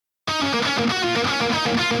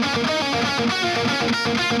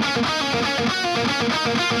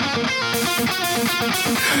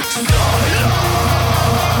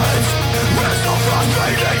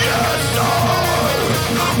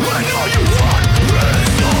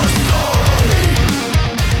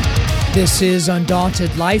This is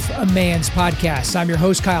Undaunted Life, a Man's Podcast. I'm your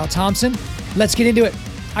host, Kyle Thompson. Let's get into it.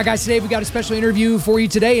 All right, guys, today we got a special interview for you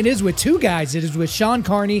today, and it is with two guys. It is with SHAWN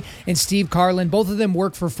CARNEY and Steve KARLEN. Both of them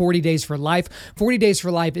work for 40 Days for Life. 40 Days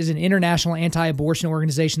for Life is an international anti-abortion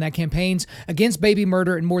organization that campaigns against baby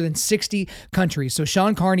murder in more than 60 countries. So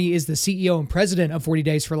SHAWN CARNEY is the CEO and president of 40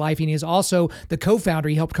 Days for Life, and he is also the co-founder.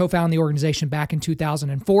 He helped co-found the organization back in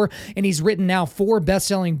 2004, and he's written now 4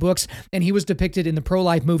 best-selling books, and he was depicted in the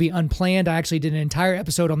pro-life movie Unplanned. I actually did an entire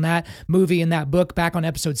episode on that movie and that book back on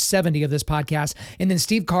episode 70 of this podcast. And then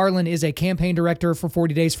Steve KARLEN is a campaign director for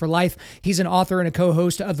 40 Days for Life. He's an author and a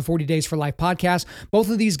co-host of the 40 Days for Life podcast.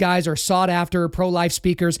 Both of these guys are sought-after pro-life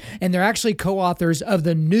speakers, and they're actually co-authors of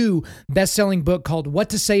the new best-selling book called What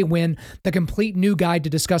to Say When, the complete new guide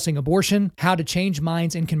to discussing abortion, how to change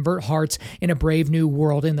minds and convert hearts in a brave new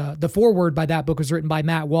world. And the foreword by that book was written by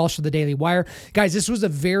Matt Walsh of the Daily Wire. Guys, this was a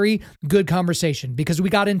very good conversation because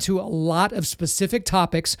we got into a lot of specific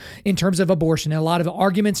topics in terms of abortion and a lot of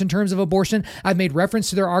arguments in terms of abortion. I've made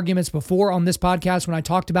reference to their arguments before on this podcast when I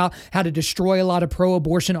talked about how to destroy a lot of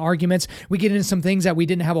pro-abortion arguments. We get into some things that we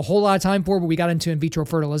didn't have a whole lot of time for, but we got into in vitro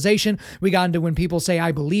fertilization. We got into when people say,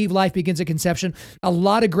 I believe life begins at conception. A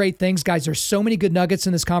lot of great things, guys. There's so many good nuggets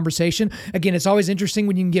in this conversation. Again, it's always interesting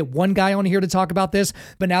when you can get one guy on here to talk about this,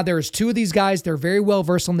 but now there's 2 of these guys. They're very well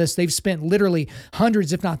versed on this. They've spent literally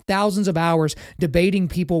hundreds, if not thousands of hours debating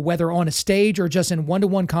people, whether on a stage or just in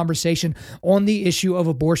one-to-one conversation on the issue of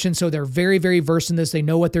abortion. So they're very, very versed in this. They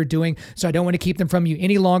know what they're doing. So I don't want to keep them from you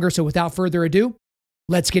any longer. So without further ado,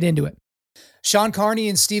 let's get into it. SHAWN CARNEY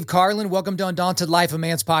and Steve KARLEN, welcome to Undaunted Life, a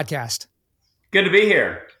Man's Podcast. Good to be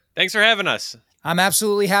here. Thanks for having us. I'm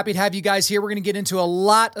absolutely happy to have you guys here. We're going to get into a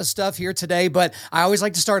lot of stuff here today, but I always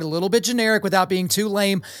like to start a little bit generic without being too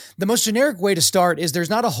lame. The most generic way to start is there's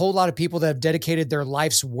not a whole lot of people that have dedicated their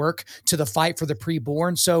life's work to the fight for the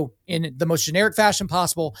preborn. So in the most generic fashion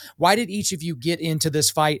possible, why did each of you get into this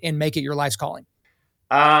fight and make it your life's calling?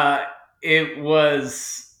 It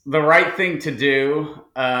was the right thing to do.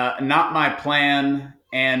 Not my plan,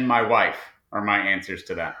 and my wife are my answers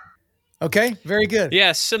to that. Okay, very good.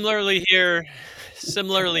 Yeah, similarly here,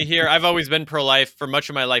 I've always been pro-life for much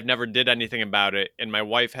of my life, never did anything about it. And my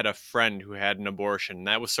wife had a friend who had an abortion.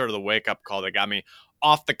 That was sort of the wake-up call that got me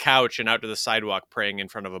off the couch and out to the sidewalk praying in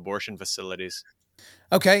front of abortion facilities.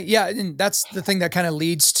 Okay, yeah, and that's the thing that kind of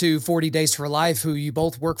leads to 40 Days for Life, who you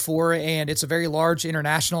both work for, and it's a very large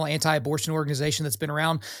international anti-abortion organization that's been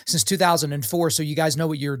around since 2004, so you guys know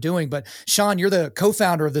what you're doing. But SHAWN, you're the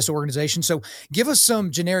co-founder of this organization, so give us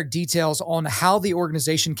some generic details on how the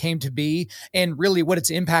organization came to be and really what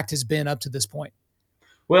its impact has been up to this point.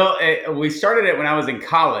 Well, we started it when I was in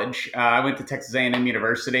college. I went to Texas A&M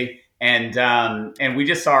University. And we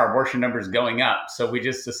just saw our abortion numbers going up. So we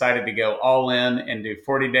just decided to go all in and do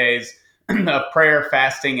 40 days of prayer,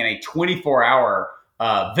 fasting, and a 24-hour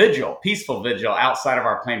vigil, peaceful vigil outside of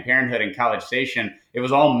our Planned Parenthood in College Station. It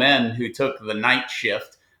was all men who took the night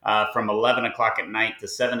shift from 11 o'clock at night to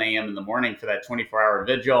 7 a.m. in the morning for that 24-hour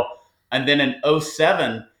vigil. And then in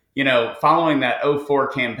 2007, following that 2004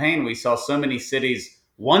 campaign, we saw so many cities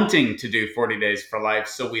wanting to do 40 Days for Life.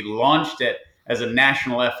 So we launched it as a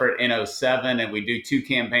national effort in 2007, and we do 2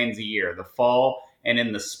 campaigns a year, the fall and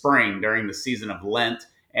in the spring during the season of Lent.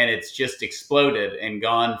 And it's just exploded and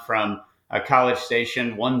gone from a College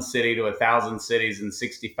Station, 1 city, to 1,000 cities in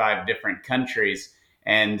 65 different countries.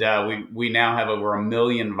 And we now have over 1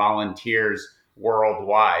 million volunteers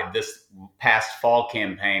worldwide. This past fall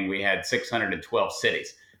campaign, we had 612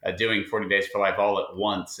 cities doing 40 Days for Life all at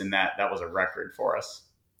once, and that was a record for us.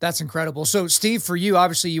 That's incredible. So Steve, for you,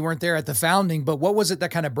 obviously you weren't there at the founding, but what was it that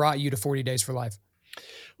kind of brought you to 40 Days for Life?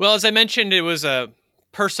 Well, as I mentioned, it was a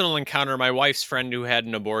personal encounter, my wife's friend who had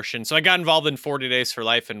an abortion. So I got involved in 40 Days for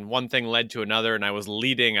Life, and one thing led to another, and I was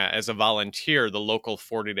leading as a volunteer the local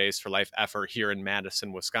 40 Days for Life effort here in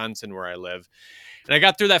Madison, Wisconsin, where I live. And I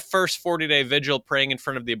got through that first 40-day vigil praying in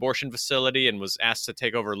front of the abortion facility and was asked to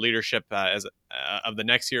take over leadership of the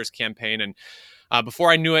next year's campaign. And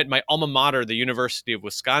before I knew it, my alma mater, the University of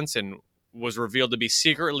Wisconsin, was revealed to be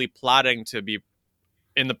secretly plotting to be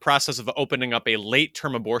in the process of opening up a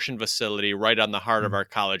late-term abortion facility right on the heart of our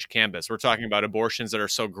college campus. We're talking about abortions that are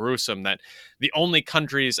so gruesome that the only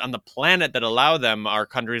countries on the planet that allow them are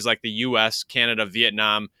countries like the U.S., Canada,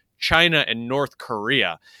 Vietnam, China, and North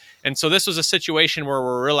Korea. And so this was a situation where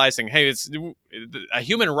we're realizing, hey, it's a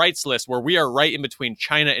human rights list where we are right in between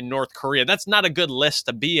China and North Korea. That's not a good list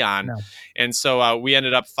to be on. No. And so we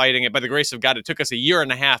ended up fighting it. By the grace of God, it took us a year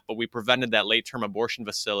and a half, but we prevented that late-term abortion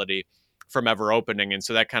facility from ever opening. And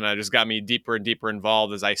so that kind of just got me deeper and deeper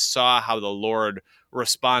involved as I saw how the Lord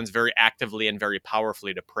responds very actively and very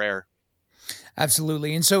powerfully to prayer.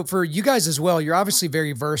 Absolutely. And so for you guys as well, you're obviously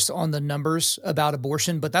very versed on the numbers about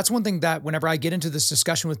abortion, but that's one thing that whenever I get into this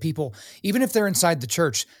discussion with people, even if they're inside the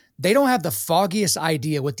church, they don't have the foggiest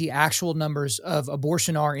idea what the actual numbers of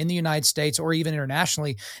abortion are in the United States or even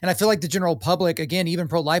internationally. And I feel like the general public, again, even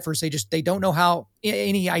pro-lifers, they don't know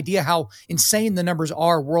any idea how insane the numbers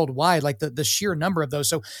are worldwide, like the sheer number of those.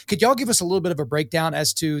 So could y'all give us a little bit of a breakdown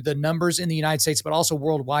as to the numbers in the United States, but also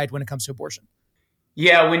worldwide when it comes to abortion?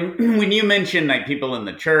 Yeah, when you mention like people in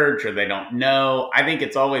the church or they don't know, I think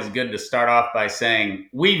it's always good to start off by saying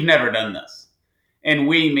we've never done this, and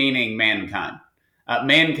we meaning mankind.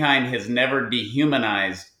 Mankind has never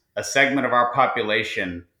dehumanized a segment of our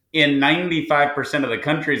population in 95% of the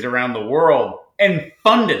countries around the world and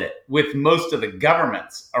funded it with most of the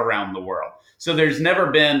governments around the world. So there's never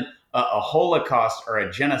been a Holocaust or a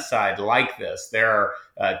genocide like this. There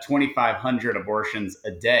are 2,500 abortions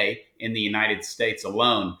a day in the United States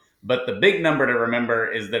alone. But the big number to remember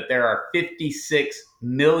is that there are 56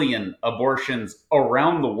 million abortions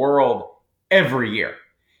around the world every year.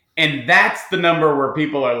 And that's the number where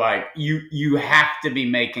people are like, you have to be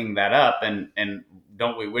making that up. And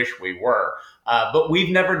don't we wish we were? But we've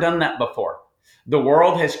never done that before. The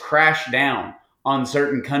world has crashed down on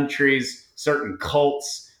certain countries, certain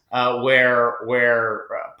cults, where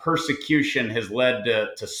persecution has led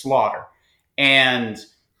to slaughter. And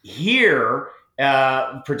here,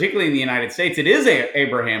 particularly in the United States, it is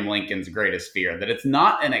Abraham Lincoln's greatest fear, that it's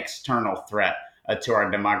not an external threat to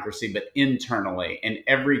our democracy, but internally. And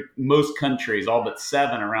most countries, all but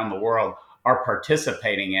 7 around the world, are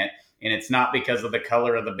participating in it. And it's not because of the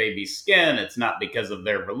color of the baby's skin. It's not because of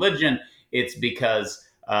their religion. It's because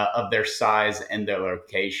of their size and their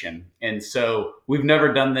location. And so we've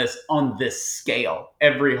never done this on this scale.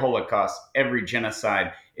 Every Holocaust, every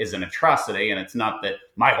genocide is an atrocity. And it's not that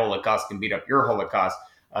my Holocaust can beat up your Holocaust.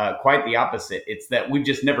 Quite the opposite. It's that we've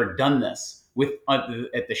just never done this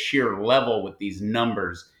at the sheer level with these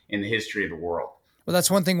numbers in the history of the world. Well,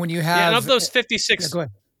 that's one thing when you have... Yeah, and of those 56... Yeah, go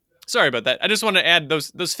ahead. Sorry about that. I just want to add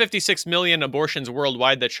those 56 million abortions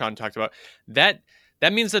worldwide that Shawn talked about. That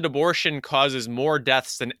means that abortion causes more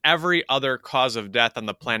deaths than every other cause of death on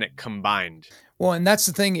the planet combined. Well, and that's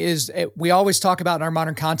the thing is we always talk about in our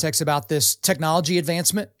modern context about this technology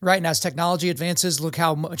advancement, right? And as technology advances, look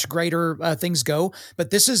how much greater things go. But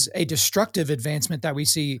this is a destructive advancement that we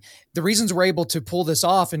see. The reasons we're able to pull this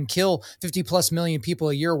off and kill 50 plus million people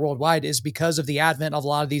a year worldwide is because of the advent of a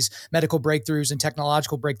lot of these medical breakthroughs and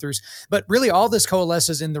technological breakthroughs. But really all this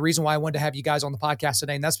coalesces in the reason why I wanted to have you guys on the podcast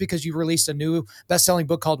today. And that's because you released a new best-selling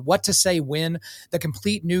book called What to Say When, the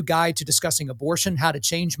complete new guide to discussing abortion, how to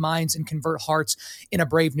change minds and convert hearts in a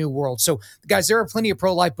brave new world. So guys, there are plenty of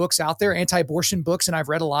pro-life books out there, anti-abortion books, and I've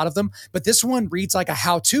read a lot of them, but this one reads like a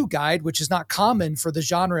how-to guide, which is not common for the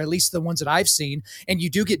genre, at least the ones that I've seen. And you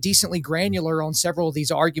do get decently granular on several of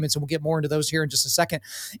these arguments, and we'll get more into those here in just a second.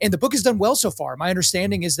 And the book has done well so far. My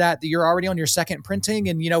understanding is that you're already on your second printing,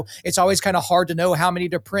 and it's always kind of hard to know how many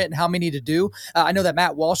to print and how many to do. I know that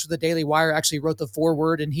Matt Walsh with the Daily Wire actually wrote the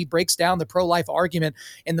foreword, and he breaks down the pro-life argument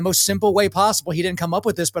in the most simple way possible. He didn't come up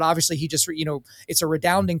with this, but obviously he just, it's a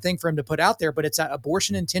redounding thing for him to put out there, but it's that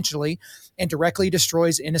abortion intentionally and directly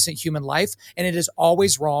destroys innocent human life. And it is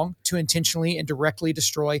always wrong to intentionally and directly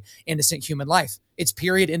destroy innocent human life. It's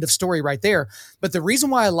period, end of story right there. But the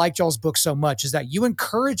reason why I like y'all's book so much is that you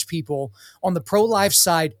encourage people on the pro-life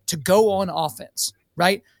side to go on offense,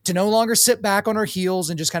 right? To no longer sit back on our heels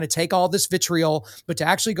and just kind of take all this vitriol, but to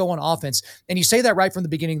actually go on offense. And you say that right from the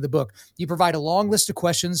beginning of the book. You provide a long list of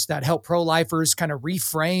questions that help pro-lifers kind of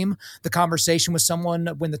reframe the conversation with someone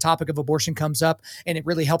when the topic of abortion comes up, and it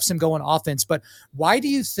really helps them go on offense. But why do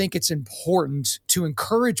you think it's important to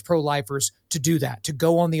encourage pro-lifers to do that, to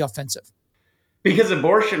go on the offensive? Because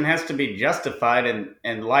abortion has to be justified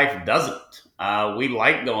and life doesn't. We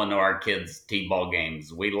like going to our kids' t-ball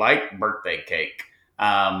games. We like birthday cake.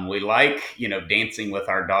 We like, dancing with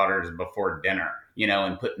our daughters before dinner,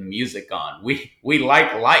 and putting music on. We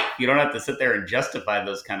like life. You don't have to sit there and justify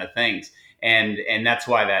those kind of things. And that's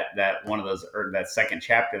why that one of those, or that second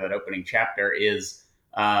chapter, that opening chapter is,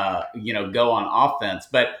 go on offense.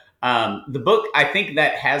 But the book, I think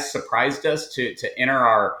that has surprised us to enter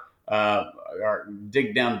our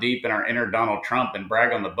dig down deep in our inner Donald Trump and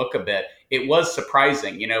brag on the book a bit, it was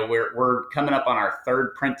surprising. We're coming up on our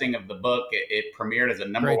third printing of the book. It premiered as a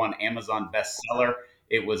number one Amazon bestseller.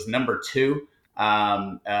 It was number 2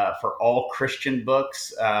 for all Christian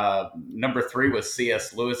books. Number 3 was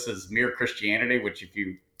C.S. Lewis's Mere Christianity, which if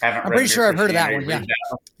you haven't read, I'm pretty sure I've heard of that one.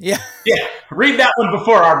 Yeah. Read that one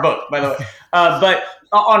before our book, by the way. But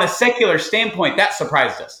on a secular standpoint, that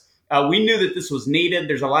surprised us. We knew that this was needed.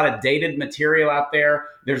 There's a lot of dated material out there.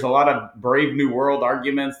 There's a lot of Brave New World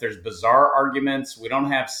arguments. There's bizarre arguments. We don't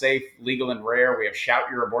have safe, legal, and rare. We have shout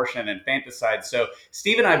your abortion and infanticide. So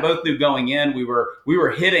Steve and I both knew going in we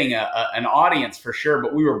were hitting an audience for sure,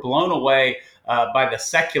 but we were blown away by the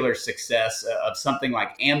secular success of something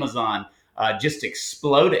like Amazon just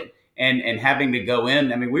exploding and having to go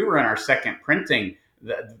in. I mean, we were in our second printing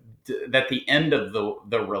at the end of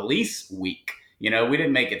the release week. We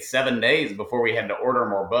didn't make it 7 days before we had to order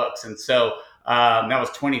more books. And so that was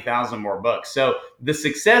 20,000 more books. So the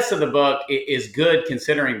success of the book is good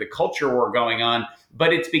considering the culture war going on,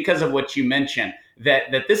 but it's because of what you mentioned,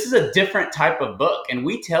 that this is a different type of book. And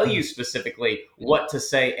we tell you specifically what to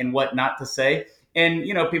say and what not to say. And,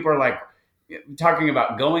 people are like talking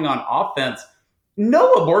about going on offense.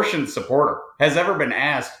 No abortion supporter has ever been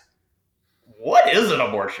asked, what is an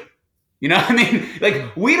abortion? We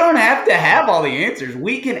don't have to have all the answers.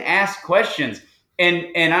 We can ask questions. And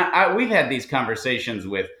we've had these conversations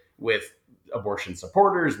with abortion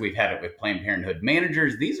supporters. We've had it with Planned Parenthood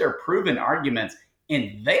managers. These are proven arguments,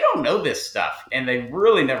 and they don't know this stuff, and they've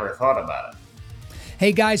really never thought about it.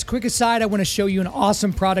 Hey guys, quick aside, I want to show you an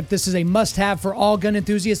awesome product. This is a must-have for all gun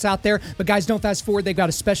enthusiasts out there, but guys, don't fast forward. They've got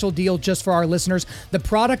a special deal just for our listeners. The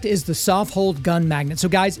product is the Soft Hold Gun Magnet. So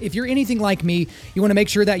guys, if you're anything like me, you want to make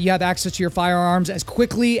sure that you have access to your firearms as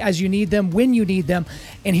quickly as you need them, when you need them.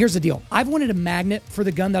 And here's the deal. I've wanted a magnet for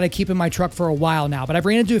the gun that I keep in my truck for a while now, but I've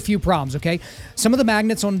ran into a few problems, okay? Some of the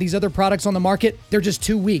magnets on these other products on the market, they're just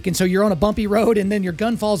too weak. And so you're on a bumpy road and then your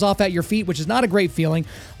gun falls off at your feet, which is not a great feeling.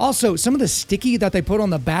 Also, some of the sticky that they put on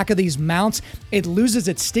the back of these mounts, it loses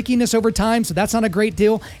its stickiness over time, so that's not a great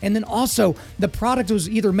deal. And then also, the product was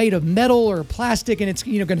either made of metal or plastic, and it's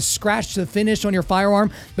going to scratch the finish on your firearm.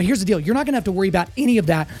 But here's the deal: you're not going to have to worry about any of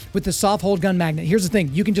that with the Soft Hold Gun Magnet. Here's the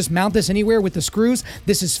thing: you can just mount this anywhere with the screws.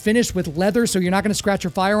 This is finished with leather, so you're not going to scratch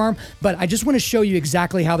your firearm. But I just want to show you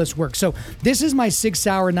exactly how this works. So this is my Sig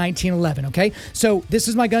Sauer 1911. Okay, so this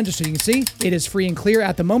is my gun, just so you can see it is free and clear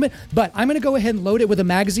at the moment. But I'm going to go ahead and load it with a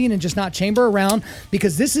magazine and just not chamber around,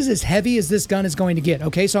 because this is as heavy as this gun is going to get,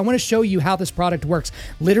 okay? So I want to show you how this product works.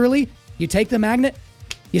 Literally, you take the magnet,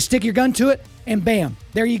 you stick your gun to it, and bam,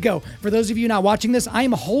 there you go. For those of you not watching this, I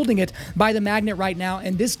am holding it by the magnet right now,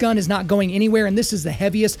 and this gun is not going anywhere, and this is the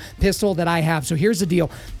heaviest pistol that I have. So here's the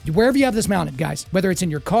deal. Wherever you have this mounted, guys, whether it's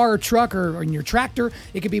in your car or truck or in your tractor,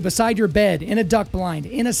 it could be beside your bed, in a duck blind,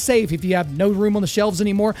 in a safe if you have no room on the shelves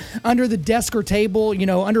anymore, under the desk or table,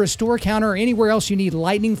 under a store counter, or anywhere else you need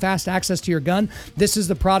lightning fast access to your gun. This is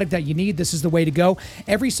the product that you need. This is the way to go.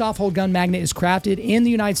 Every Soft Hold Gun Magnet is crafted in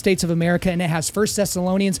the United States of America, and it has 1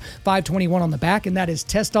 Thessalonians 5:21 on the back, and that is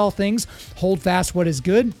test all things, hold fast what is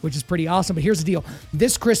good, which is pretty awesome. But here's the deal.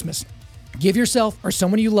 This Christmas, give yourself or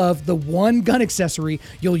someone you love the one gun accessory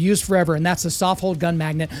you'll use forever, and that's the Soft Hold Gun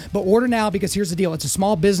Magnet. But order now, because here's the deal. It's a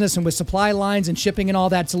small business, and with supply lines and shipping and all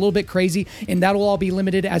that, it's a little bit crazy, and that'll all be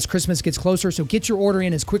limited as Christmas gets closer. So get your order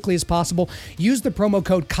in as quickly as possible. Use the promo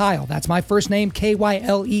code Kyle. That's my first name,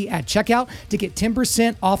 KYLE, at checkout to get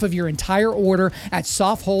 10% off of your entire order at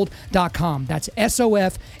softhold.com. That's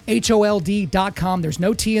SOFHOLD.com. There's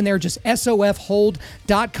no T in there, just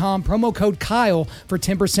SOFHOLD.com. Promo code Kyle for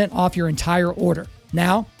 10% off your entire order.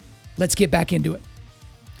 Now, let's get back into it.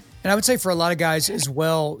 And I would say for a lot of guys as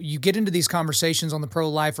well, you get into these conversations on the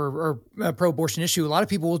pro-life or pro-abortion issue, a lot of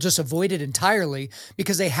people will just avoid it entirely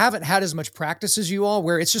because they haven't had as much practice as you all,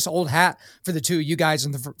 where it's just old hat for the two of you guys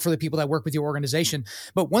and for the people that work with your organization.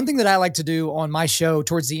 But one thing that I like to do on my show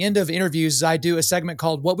towards the end of interviews is I do a segment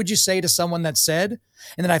called What Would You Say to Someone That Said?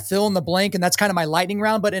 And then I fill in the blank, and that's kind of my lightning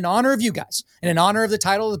round. But in honor of you guys and in honor of the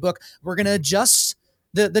title of the book, we're going to adjust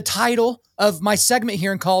the title of my segment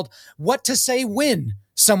here and called What to Say When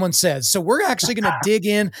Someone Says. So we're actually going to dig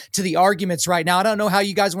in to the arguments right now. I don't know how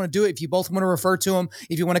you guys want to do it. If you both want to refer to them,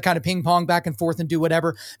 if you want to kind of ping pong back and forth and do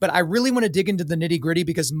whatever, but I really want to dig into the nitty gritty,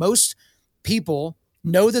 because most people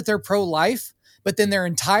know that they're pro-life, but then their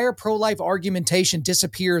entire pro-life argumentation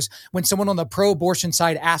disappears when someone on the pro-abortion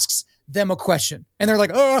side asks them a question and they're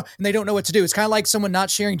like, oh, and they don't know what to do. It's kind of like someone not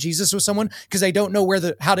sharing Jesus with someone because they don't know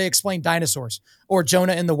how to explain dinosaurs or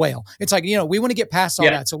Jonah and the whale. It's like, we want to get past all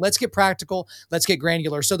that. So let's get practical. Let's get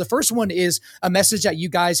granular. So the first one is a message that you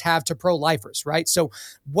guys have to pro-lifers, right? So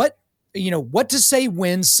what to say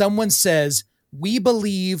when someone says, we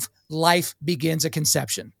believe life begins at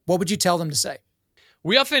conception? What would you tell them to say?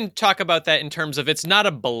 We often talk about that in terms of it's not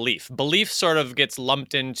a belief. Belief sort of gets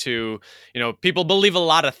lumped into, people believe a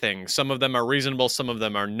lot of things. Some of them are reasonable, some of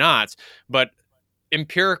them are not. But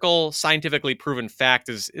empirical, scientifically proven fact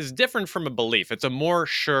is different from a belief. It's a more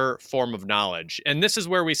sure form of knowledge. And this is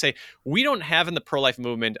where we say we don't have in the pro-life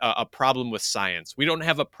movement a problem with science. We don't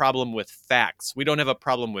have a problem with facts. We don't have a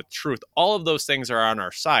problem with truth. All of those things are on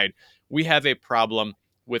our side. We have a problem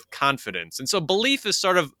with confidence. And so belief is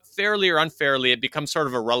sort of fairly or unfairly, it becomes sort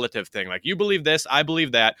of a relative thing. Like you believe this, I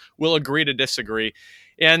believe that, we'll agree to disagree.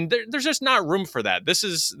 And there's just not room for that. This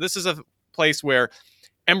is a place where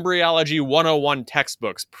embryology 101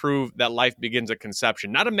 textbooks prove that life begins at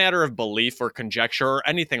conception, not a matter of belief or conjecture or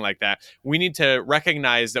anything like that. We need to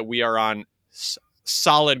recognize that we are on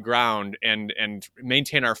solid ground and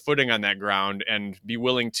maintain our footing on that ground and be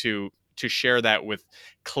willing to share that with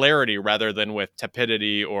clarity rather than with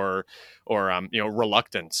tepidity or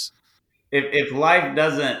reluctance. If life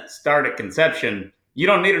doesn't start at conception, you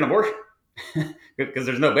don't need an abortion because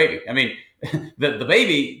there's no baby. I mean, the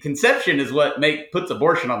baby conception is what puts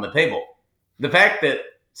abortion on the table. The fact that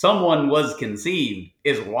someone was conceived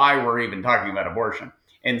is why we're even talking about abortion.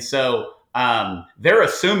 And so they're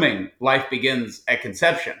assuming life begins at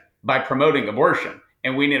conception by promoting abortion,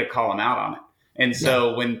 and we need to call them out on it. And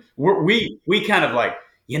so when we kind of like,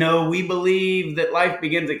 we believe that life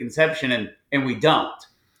begins at conception and we don't.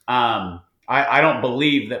 I don't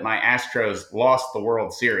believe that my Astros lost the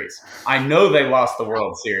World Series. I know they lost the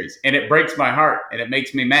World Series, and it breaks my heart and it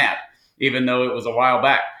makes me mad, even though it was a while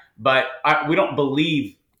back. But we don't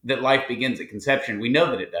believe that life begins at conception. We know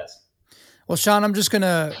that it does. Well, Sean, I'm just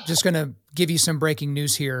gonna give you some breaking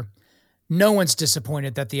news here. No one's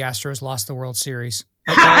disappointed that the Astros lost the World Series.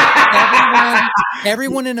 Okay?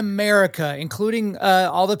 Everyone in America, including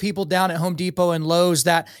all the people down at Home Depot and Lowe's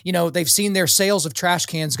that, they've seen their sales of trash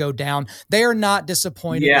cans go down. They are not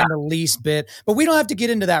disappointed in the least bit. But we don't have to get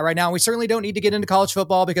into that right now. We certainly don't need to get into college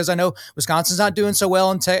football because I know Wisconsin's not doing so well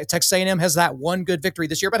and Texas A&M has that one good victory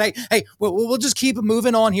this year. But hey, we'll just keep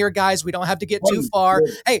moving on here, guys. We don't have to get too far.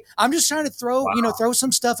 Hey, I'm just trying to throw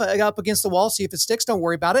some stuff up against the wall, see if it sticks. Don't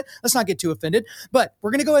worry about it. Let's not get too offended. But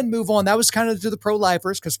we're going to go ahead and move on. That was kind of to the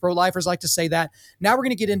pro-lifers because pro-lifers like to say that. Now we're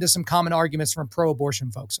going to get into some common arguments from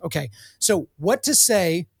pro-abortion folks. Okay, so what to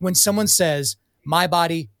say when someone says, my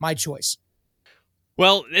body, my choice?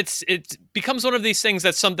 Well, it becomes one of these things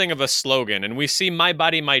that's something of a slogan, and we see my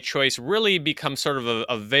body, my choice really become sort of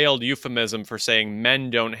a veiled euphemism for saying men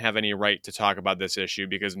don't have any right to talk about this issue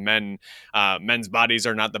because men's bodies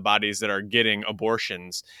are not the bodies that are getting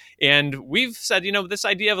abortions. And we've said, this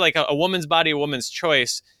idea of like a woman's body, a woman's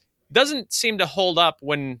choice doesn't seem to hold up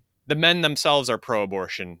when the men themselves are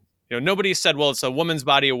pro-abortion. Nobody said, well, it's a woman's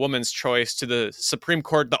body, a woman's choice to the Supreme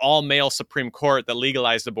Court, the all-male Supreme Court that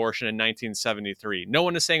legalized abortion in 1973. No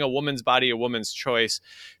one is saying a woman's body, a woman's choice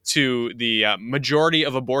to the majority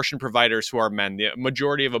of abortion providers who are men, the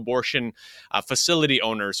majority of abortion facility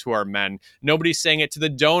owners who are men. Nobody's saying it to the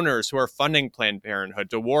donors who are funding Planned Parenthood,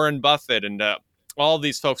 to Warren Buffett and all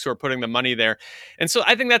these folks who are putting the money there. And so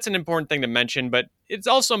I think that's an important thing to mention, but it's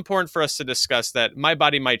also important for us to discuss that my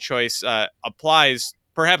body, my choice applies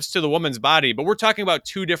perhaps to the woman's body, but we're talking about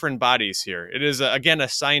two different bodies here. It is, again, a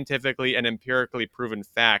scientifically and empirically proven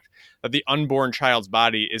fact that the unborn child's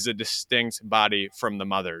body is a distinct body from the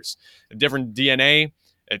mother's. A different DNA,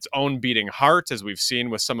 its own beating heart, as we've seen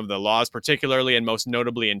with some of the laws, particularly and most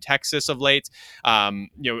notably in Texas of late.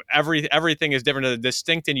 Everything is different. A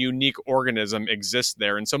distinct and unique organism exists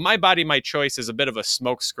there. And so my body, my choice is a bit of a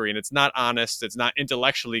smokescreen. It's not honest. It's not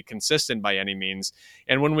intellectually consistent by any means.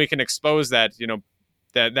 And when we can expose that,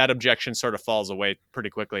 that objection sort of falls away pretty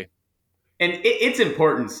quickly. And it's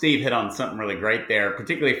important. Steve hit on something really great there,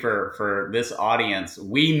 particularly for this audience.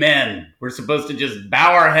 We men, we're supposed to just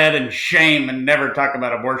bow our head in shame and never talk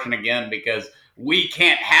about abortion again because we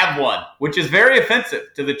can't have one, which is very offensive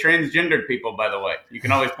to the transgendered people, by the way. You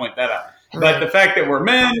can always point that out. But the fact that we're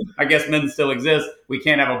men, I guess men still exist. We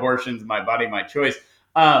can't have abortions. My body, my choice.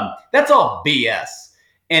 That's all BS.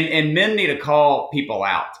 And men need to call people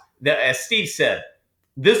out. As Steve said,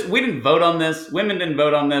 we didn't vote on this. Women didn't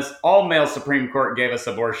vote on this. All male Supreme Court gave us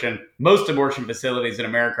abortion. Most abortion facilities in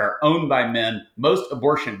America are owned by men. Most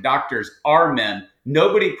abortion doctors are men.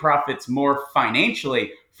 Nobody profits more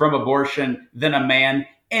financially from abortion than a man.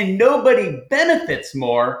 And nobody benefits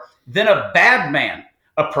more than a bad man,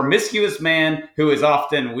 a promiscuous man who is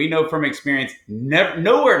often, we know from experience,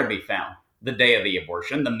 nowhere to be found the day of the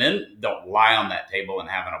abortion. The men don't lie on that table and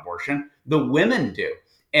have an abortion. The women do.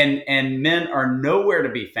 And men are nowhere to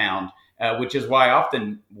be found, which is why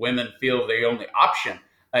often women feel the only option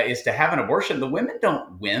is to have an abortion. The women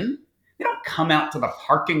don't win. They don't come out to the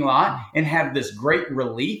parking lot and have this great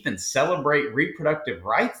relief and celebrate reproductive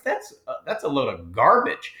rights. That's a load of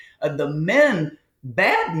garbage.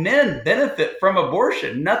 Bad men benefit from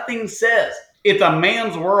abortion. Nothing says it's a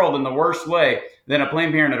man's world in the worst way than a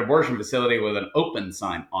Planned Parenthood abortion facility with an open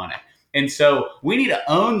sign on it. And so we need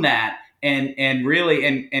to own that and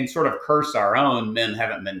really sort of curse our own. Men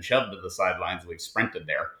haven't been shoved to the sidelines. We've sprinted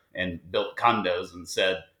there and built condos and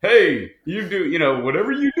said, hey, you do,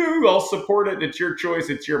 whatever you do, I'll support it. It's your choice.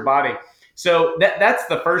 It's your body. So that's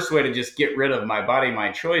the first way to just get rid of my body,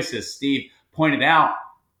 my choice, as Steve pointed out.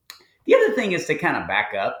 The other thing is to kind of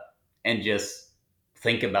back up and just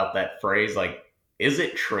think about that phrase. Like, is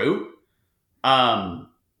it true? I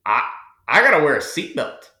got to wear a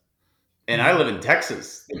seatbelt, and I live in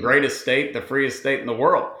Texas, the greatest state, the freest state in the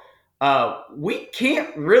world. We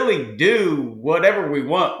can't really do whatever we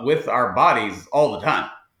want with our bodies all the time.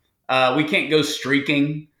 We can't go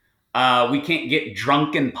streaking. We can't get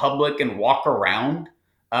drunk in public and walk around.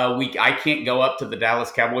 I can't go up to the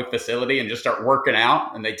Dallas Cowboy facility and just start working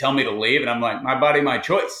out, and they tell me to leave, and I'm like, my body, my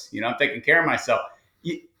choice. I'm taking care of myself.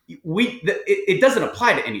 It doesn't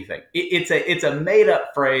apply to anything. It's a made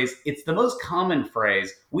up phrase. It's the most common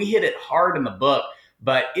phrase. We hit it hard in the book,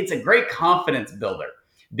 but it's a great confidence builder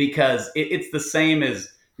because it's the same as,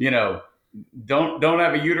 don't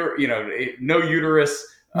have a uterus, no uterus,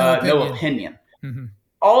 no opinion. Mm-hmm.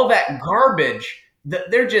 All that garbage.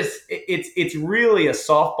 They're just, it's really a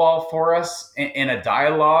softball for us in a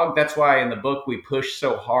dialogue. That's why in the book we push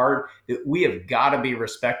so hard that we have got to be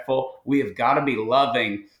respectful. We have got to be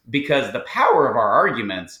loving, because the power of our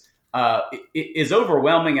arguments is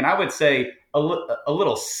overwhelming. And I would say a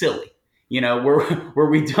little silly, where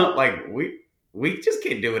we don't we just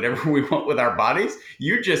can't do whatever we want with our bodies.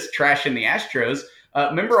 You're just trashing the Astros.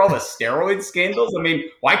 Remember all the steroid scandals? I mean,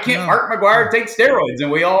 why can't Mark McGwire take steroids and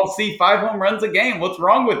we all see 5 home runs a game? What's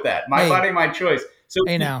wrong with that? My body, my choice. So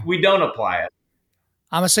we don't apply it.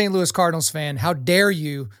 I'm a St. Louis Cardinals fan. How dare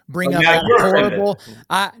you bring up that horrible?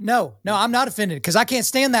 No, I'm not offended because I can't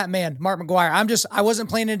stand that man, Mark McGwire. I wasn't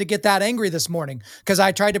planning to get that angry this morning because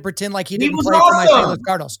I tried to pretend like he didn't play for my St. Louis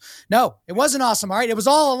Cardinals. No, it wasn't awesome. All right. It was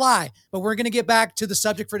all a lie, but we're going to get back to the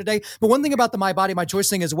subject for today. But one thing about the my body, my choice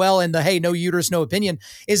thing as well, and the, hey, no uterus, no opinion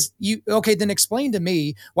is then explain to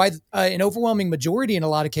me why an overwhelming majority in a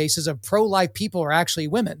lot of cases of pro-life people are actually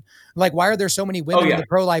women. Like, why are there so many women in the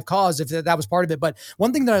pro-life cause if that was part of it? But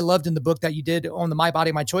one thing that I loved in the book that you did on the My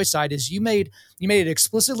Body, My Choice side is you made it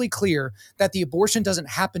explicitly clear that the abortion doesn't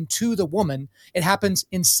happen to the woman. It happens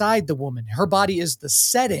inside the woman. Her body is the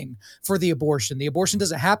setting for the abortion. The abortion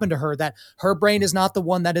doesn't happen to her, that her brain is not the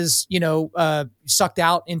one that is, sucked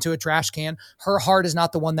out into a trash can. Her heart is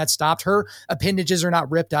not the one that stopped. Her appendages are not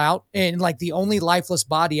ripped out. And like the only lifeless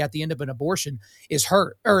body at the end of an abortion is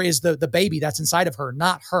her, or is the baby that's inside of her,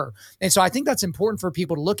 not her. And so I think that's important for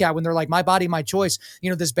people to look at when they're like, my body, my choice.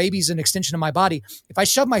 This baby's an extension of my body. If I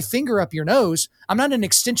shove my finger up your nose, I'm not an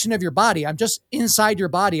extension of your body. I'm just inside your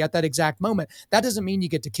body at that exact moment. That doesn't mean you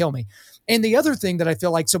get to kill me. And the other thing that I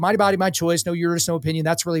feel like, so my body, my choice, no uterus, no opinion,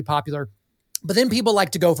 that's really popular. But then people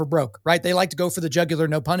like to go for broke, right? They like to go for the jugular,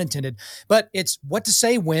 no pun intended. But it's what to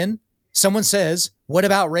say when someone says, what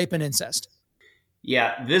about rape and incest?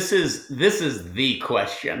 Yeah, this is the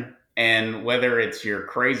question. And whether it's your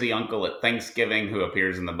crazy uncle at Thanksgiving who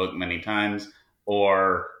appears in the book many times,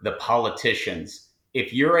 or the politicians,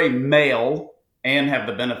 if you're a male and have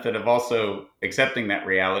the benefit of also accepting that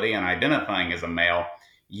reality and identifying as a male,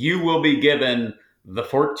 you will be given the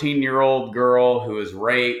 14-year-old girl who is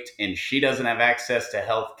raped and she doesn't have access to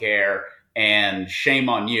health care, and shame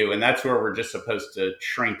on you. And that's where we're just supposed to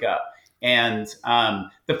shrink up. And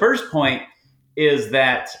the first point is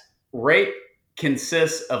that rape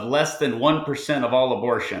consists of less than 1% of all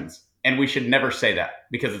abortions. And we should never say that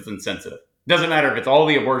because it's insensitive. Doesn't matter if it's all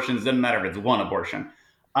the abortions, doesn't matter if it's one abortion.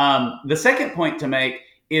 The second point to make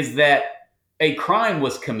is that a crime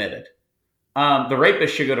was committed. The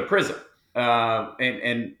rapist should go to prison.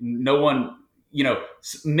 And no one,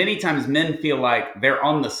 many times men feel like they're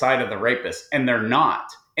on the side of the rapist, and they're not.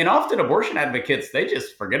 And often abortion advocates, they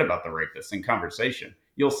just forget about the rapist in conversation.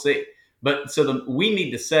 You'll see. But so we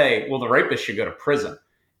need to say, well, the rapist should go to prison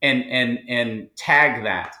and tag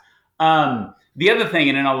that. The other thing,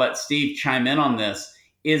 and then I'll let Steve chime in on this,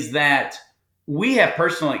 is that we have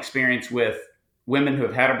personal experience with women who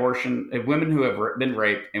have had abortion, women who have been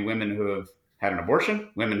raped, and women who have had an abortion,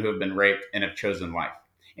 women who have been raped and have chosen life.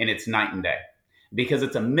 And it's night and day, because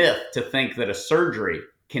it's a myth to think that a surgery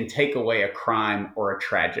can take away a crime or a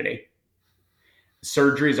tragedy.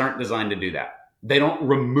 Surgeries aren't designed to do that. They don't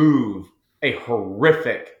remove a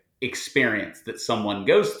horrific experience that someone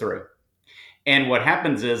goes through. And what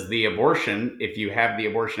happens is the abortion, if you have the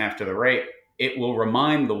abortion after the rape, it will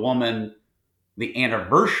remind the woman, the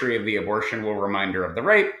anniversary of the abortion will remind her of the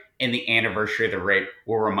rape, and the anniversary of the rape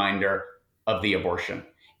will remind her of the abortion.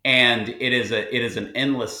 And it is an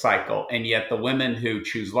endless cycle. And yet the women who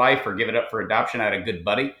choose life or give it up for adoption, I had a good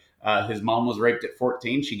buddy. His mom was raped at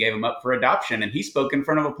 14. She gave him up for adoption. And he spoke in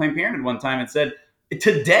front of a Planned Parenthood one time and said,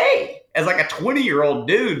 today, as like a 20-year-old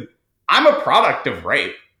dude, I'm a product of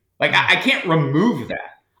rape. Like, I can't remove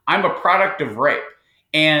that. I'm a product of rape.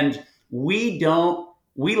 And we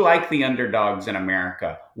like the underdogs in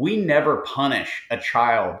America. We never punish a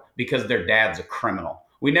child because their dad's a criminal.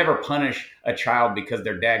 We never punish a child because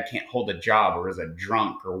their dad can't hold a job or is a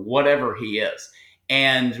drunk or whatever he is.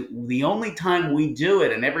 And the only time we do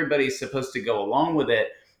it, and everybody's supposed to go along with it,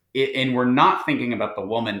 and we're not thinking about the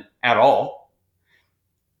woman at all,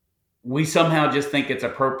 we somehow just think it's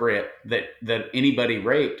appropriate that anybody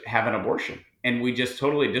raped have an abortion. And we just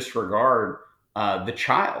totally disregard the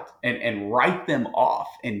child and write them off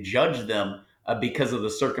and judge them because of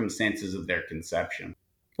the circumstances of their conception.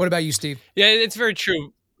 What about you, Steve? Yeah, it's very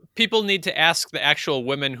true. People need to ask the actual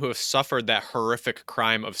women who have suffered that horrific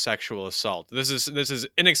crime of sexual assault. This is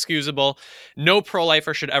inexcusable. No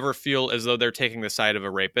pro-lifer should ever feel as though they're taking the side of a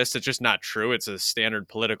rapist. It's just not true. It's a standard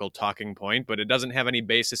political talking point, but it doesn't have any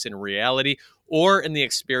basis in reality or in the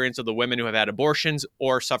experience of the women who have had abortions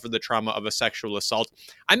or suffered the trauma of a sexual assault.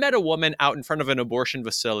 I met a woman out in front of an abortion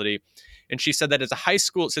facility, and she said that as a high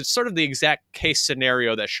school, so it's sort of the exact case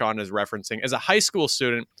scenario that Shawn is referencing. As a high school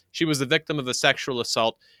student, she was the victim of a sexual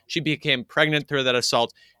assault. She became pregnant through that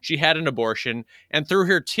assault. She had an abortion. And through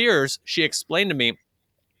her tears, she explained to me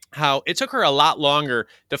how it took her a lot longer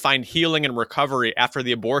to find healing and recovery after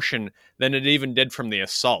the abortion than it even did from the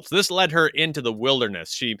assault. This led her into the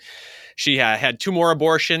wilderness. She had 2 more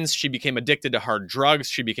abortions. She became addicted to hard drugs.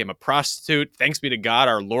 She became a prostitute. Thanks be to God,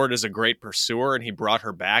 our Lord is a great pursuer, and he brought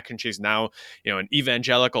her back, and she's now, an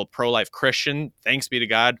evangelical pro-life Christian. Thanks be to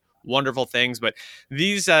God. Wonderful things, but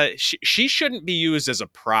these she shouldn't be used as a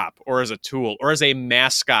prop or as a tool or as a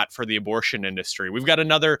mascot for the abortion industry. We've got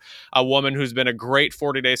another woman who's been a great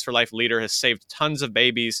 40 Days for Life leader, has saved tons of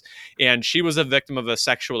babies, and she was a victim of a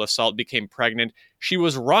sexual assault, became pregnant. She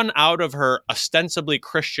was run out of her ostensibly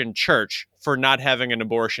Christian church for not having an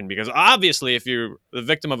abortion, because obviously if you're the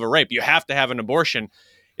victim of a rape, you have to have an abortion.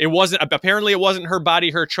 It wasn't her body,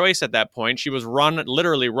 her choice at that point. She was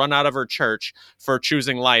literally run out of her church for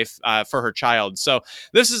choosing life for her child. So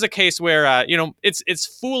this is a case where,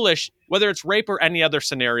 it's foolish, whether it's rape or any other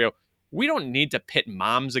scenario. We don't need to pit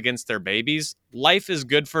moms against their babies. Life is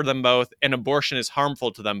good for them both, and abortion is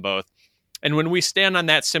harmful to them both. And when we stand on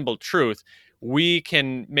that simple truth, we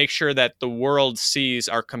can make sure that the world sees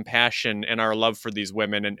our compassion and our love for these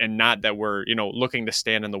women, and not that we're, looking to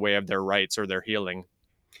stand in the way of their rights or their healing.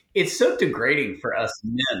 It's so degrading for us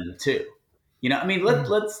men too.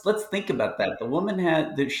 Let's think about that. The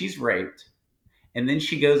woman she's raped, and then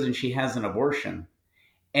she goes and she has an abortion.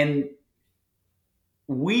 And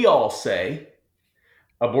we all say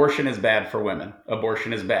abortion is bad for women.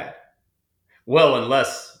 Abortion is bad. Well,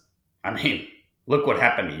 look what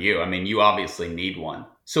happened to you. You obviously need one.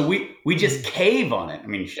 So we just cave on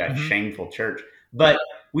it. Shameful church. But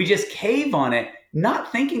we just cave on it,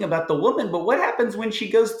 not thinking about the woman. But what happens when she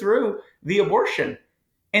goes through the abortion?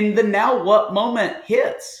 And the now what moment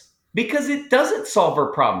hits? Because it doesn't solve her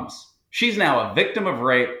problems. She's now a victim of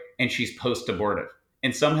rape, and she's post-abortive.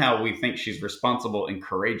 And somehow we think she's responsible and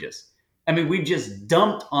courageous. We just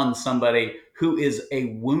dumped on somebody who is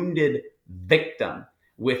a wounded victim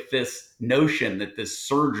with this notion that this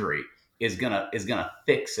surgery is gonna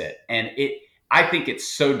fix it. And I think it's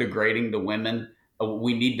so degrading to women.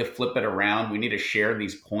 We need to flip it around. We need to share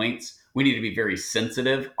these points. We need to be very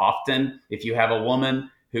sensitive. Often, if you have a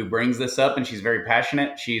woman who brings this up and she's very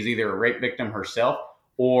passionate, she's either a rape victim herself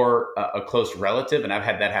or a close relative. And I've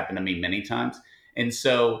had that happen to me many times. And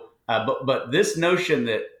so, but this notion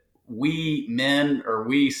that we men or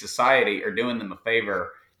we society are doing them a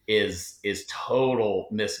favor is total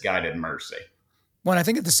misguided mercy. Well, I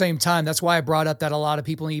think at the same time, that's why I brought up that a lot of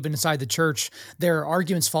people, even inside the church, their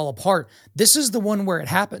arguments fall apart. This is the one where it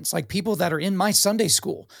happens. Like people that are in my Sunday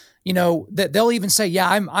school, that they'll even say, yeah,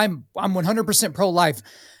 I'm 100% pro-life.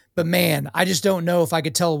 But man, I just don't know if I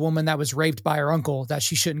could tell a woman that was raped by her uncle that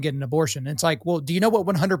she shouldn't get an abortion. And it's like, well, do you know what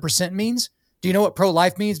 100% means? Do you know what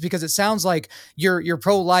pro-life means? Because it sounds like you're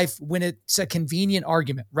pro-life when it's a convenient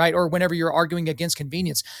argument, right? Or whenever you're arguing against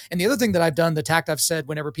convenience. And the other thing that I've done, the tact I've said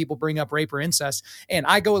whenever people bring up rape or incest, and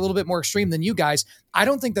I go a little bit more extreme than you guys, I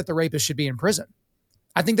don't think that the rapist should be in prison.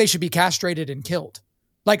 I think they should be castrated and killed.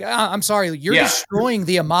 Like, I'm sorry, you're destroying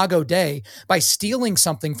the Imago Dei by stealing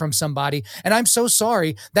something from somebody. And I'm so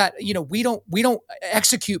sorry that, we don't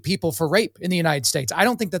execute people for rape in the United States. I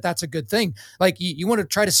don't think that that's a good thing. Like, you want to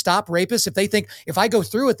try to stop rapists if they think if I go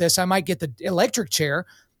through with this, I might get the electric chair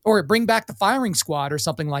or bring back the firing squad or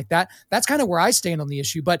something like that. That's kind of where I stand on the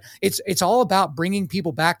issue. But it's all about bringing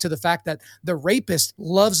people back to the fact that the rapist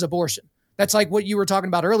loves abortion. That's like what you were talking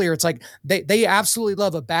about earlier. It's like they absolutely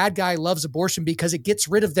love, a bad guy loves abortion because it gets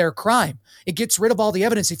rid of their crime. It gets rid of all the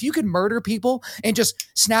evidence. If you can murder people and just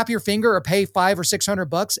snap your finger or pay $500 or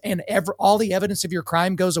 $600 and all the evidence of your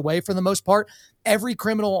crime goes away for the most part, every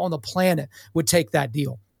criminal on the planet would take that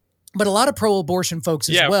deal. But a lot of pro-abortion folks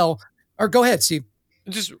as well. Or go ahead, Steve.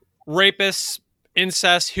 Just rapists,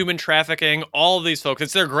 incest, human trafficking, all of these folks,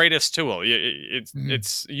 it's their greatest tool.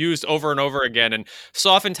 It's used over and over again. And so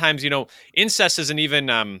oftentimes, incest isn't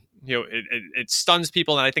even, it stuns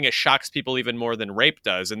people. And I think it shocks people even more than rape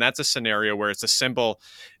does. And that's a scenario where it's a simple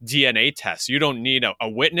DNA test. You don't need a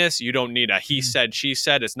witness. You don't need a he said, she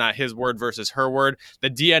said. It's not his word versus her word. The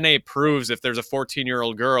DNA proves if there's a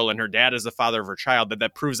 14-year-old girl and her dad is the father of her child,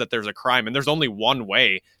 that proves that there's a crime. And there's only one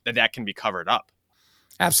way that can be covered up.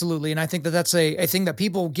 Absolutely. And I think that that's a thing that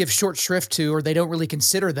people give short shrift to, or they don't really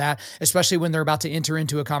consider that, especially when they're about to enter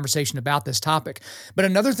into a conversation about this topic. But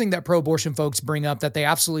another thing that pro-abortion folks bring up that they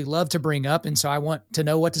absolutely love to bring up, and so I want to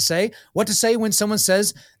know what to say when someone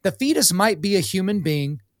says the fetus might be a human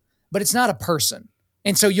being, but it's not a person.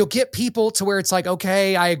 And so you'll get people to where it's like,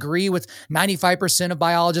 okay, I agree with 95% of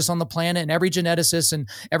biologists on the planet and every geneticist and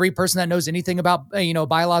every person that knows anything about,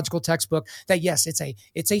 biological textbook that yes,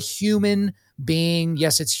 it's a human being.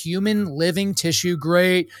 Yes, it's human living tissue.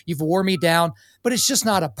 Great. You've wore me down, but it's just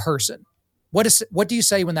not a person. What do you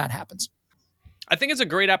say when that happens? I think it's a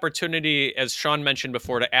great opportunity, as Sean mentioned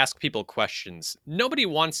before, to ask people questions. Nobody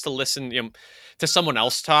wants to listen to someone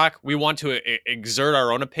else talk. We want to exert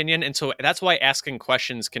our own opinion. And so that's why asking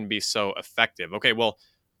questions can be so effective. Okay, well,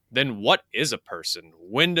 then what is a person?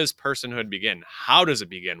 When does personhood begin? How does it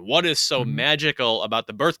begin? What is so magical about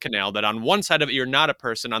the birth canal that on one side of it, you're not a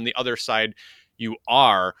person, on the other side, you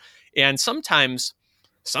are? And sometimes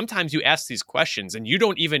you ask these questions and you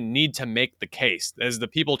don't even need to make the case. As the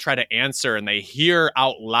people try to answer and they hear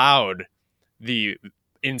out loud the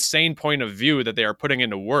insane point of view that they are putting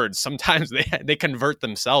into words, sometimes they convert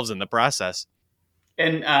themselves in the process.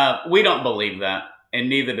 And we don't believe that. And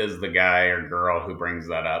neither does the guy or girl who brings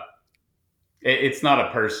that up. It's not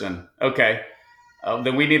a person. Okay.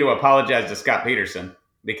 Then we need to apologize to Scott Peterson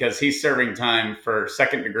because he's serving time for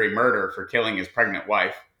second-degree murder for killing his pregnant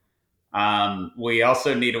wife. We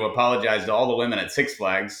also need to apologize to all the women at Six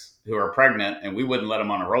Flags who are pregnant and we wouldn't let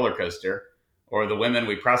them on a roller coaster, or the women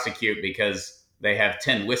we prosecute because they have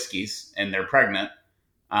 10 whiskeys and they're pregnant.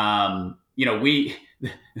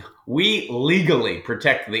 We legally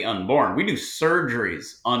protect the unborn. We do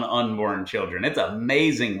surgeries on unborn children. It's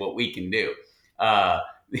amazing what we can do.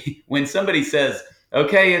 When somebody says,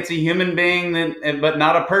 okay, it's a human being, but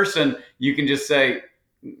not a person, you can just say,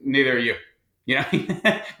 neither are you.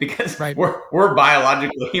 Because we're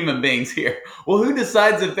biological human beings here. Well, who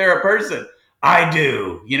decides if they're a person? I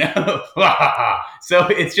do, So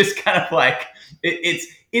it's just kind of like,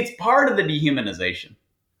 it's part of the dehumanization.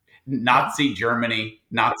 Nazi Germany,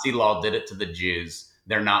 Nazi law did it to the Jews.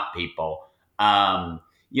 They're not people.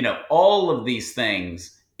 All of these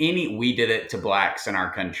things, we did it to blacks in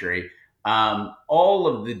our country. All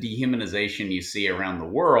of the dehumanization you see around the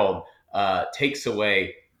world takes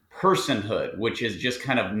away personhood, which is just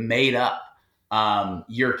kind of made up.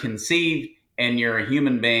 You're conceived and you're a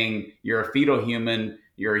human being, you're a fetal human,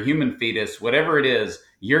 you're a human fetus, whatever it is,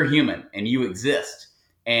 you're human and you exist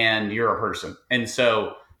and you're a person. And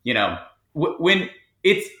so, when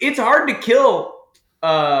it's hard to kill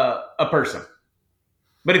a person,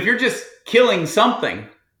 but if you're just killing something,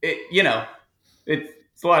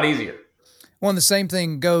 it's a lot easier. Well, and the same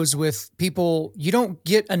thing goes with people. You don't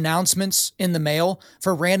get announcements in the mail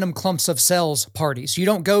for random clumps of cells parties. You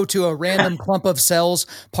don't go to a random clump of cells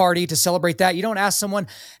party to celebrate that. You don't ask someone,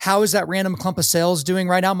 how is that random clump of cells doing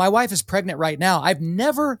right now? My wife is pregnant right now. I've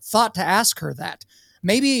never thought to ask her that.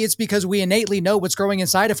 Maybe it's because we innately know what's growing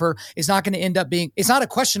inside of her is not going to end up being, it's not a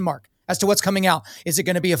question mark. as to what's coming out. Is it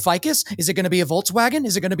going to be a ficus? Is it going to be a Volkswagen?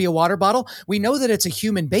 Is it going to be a water bottle? We know that it's a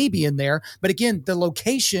human baby in there, but again, the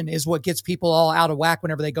location is what gets people all out of whack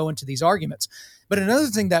whenever they go into these arguments. But another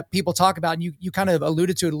thing that people talk about, and you kind of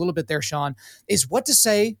alluded to it a little bit there, Shawn, is what to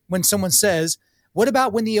say when someone says, what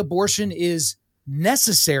about when the abortion is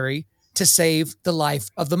necessary to save the life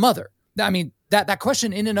of the mother? I mean, that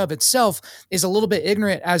question in and of itself is a little bit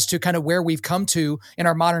ignorant as to kind of where we've come to in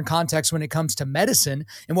our modern context when it comes to medicine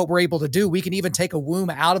and what we're able to do. We can even take a womb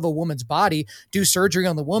out of a woman's body, do surgery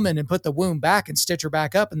on the woman and put the womb back and stitch her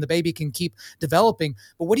back up, and the baby can keep developing.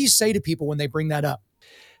 But what do you say to people when they bring that up?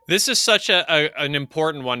 This is such an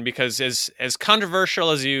important one because as controversial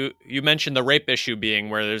as you mentioned the rape issue being,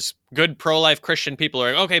 where there's good pro-life Christian people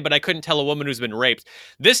are like, okay, but I couldn't tell a woman who's been raped.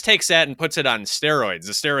 This takes that and puts it on steroids,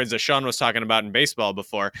 the steroids that Shawn was talking about in baseball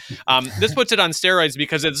before. This puts it on steroids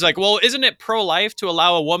because it's like, well, isn't it pro-life to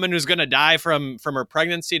allow a woman who's going to die from her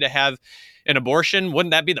pregnancy to have an abortion?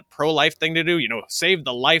 Wouldn't that be the pro-life thing to do? Save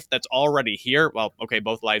the life that's already here. Well, okay,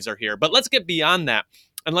 both lives are here, but let's get beyond that.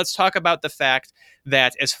 And let's talk about the fact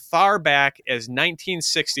that as far back as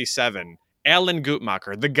 1967, Alan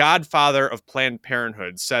Guttmacher, the godfather of Planned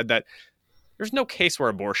Parenthood, said that there's no case where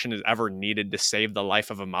abortion is ever needed to save the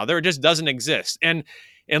life of a mother. It just doesn't exist. And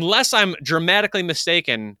unless I'm dramatically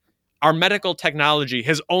mistaken, our medical technology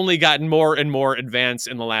has only gotten more and more advanced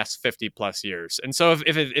in the last 50 plus years. And so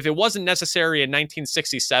if it wasn't necessary in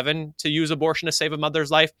 1967 to use abortion to save a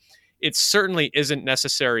mother's life, it certainly isn't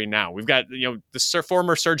necessary now. We've got, the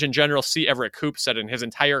former Surgeon General C. Everett Koop said in his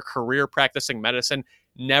entire career practicing medicine,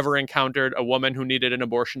 never encountered a woman who needed an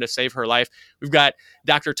abortion to save her life. We've got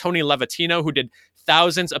Dr. Tony Levatino, who did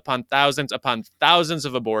thousands upon thousands upon thousands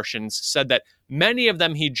of abortions, said that many of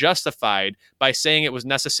them he justified by saying it was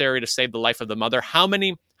necessary to save the life of the mother. How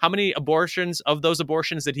many abortions of those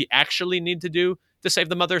abortions did he actually need to do to save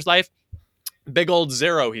the mother's life? Big old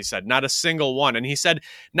zero, he said, not a single one. And he said,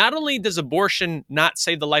 not only does abortion not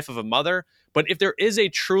save the life of a mother, but if there is a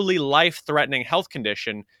truly life-threatening health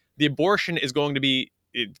condition, the abortion is going to be,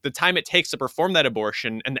 the time it takes to perform that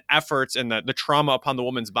abortion and the efforts and the trauma upon the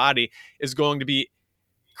woman's body is going to be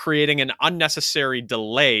creating an unnecessary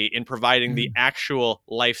delay in providing the actual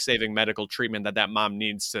life-saving medical treatment that mom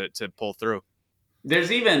needs to pull through.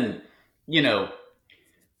 There's even,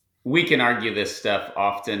 we can argue this stuff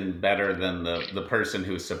often better than the person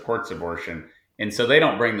who supports abortion. And so they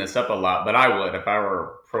don't bring this up a lot, but I would if I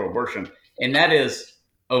were pro-abortion. And that is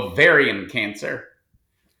ovarian cancer.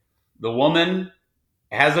 The woman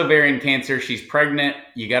has ovarian cancer. She's pregnant.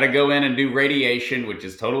 You got to go in and do radiation, which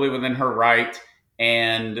is totally within her right.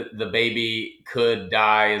 And the baby could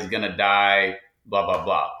die, is going to die, blah, blah,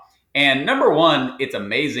 blah. And number one, it's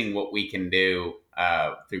amazing what we can do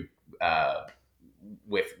through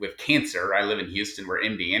with cancer. I live in Houston, where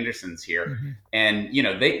MD Anderson's here. Mm-hmm.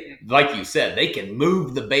 And, they, like you said, they can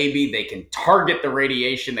move the baby, they can target the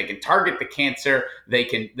radiation, they can target the cancer, they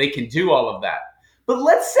can do all of that. But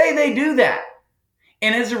let's say they do that.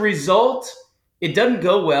 And as a result, it doesn't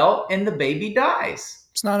go well and the baby dies.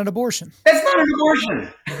 It's not an abortion. That's not an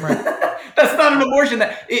abortion. Right. That's not an abortion.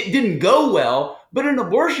 That it didn't go well, but an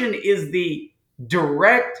abortion is the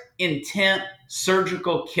direct intent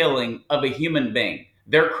surgical killing of a human being.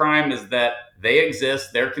 Their crime is that they exist,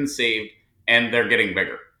 they're conceived, and they're getting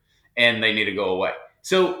bigger, and they need to go away.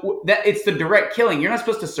 So that it's the direct killing. You're not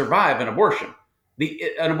supposed to survive an abortion.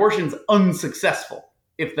 An abortion's unsuccessful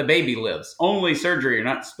if the baby lives. Only surgery you're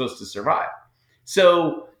not supposed to survive.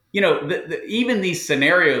 So, even these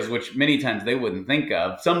scenarios, which many times they wouldn't think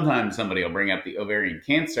of, sometimes somebody will bring up the ovarian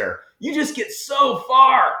cancer. You just get so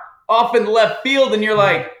far off in left field, and you're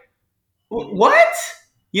like, what?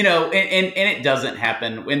 And it doesn't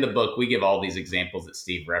happen. In the book, we give all these examples that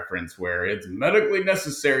Steve referenced where it's medically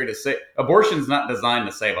necessary to save. Abortion's not designed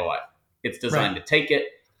to save a life. It's designed to take it.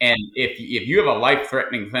 And if you have a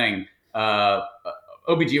life-threatening thing,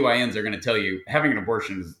 OBGYNs are going to tell you having an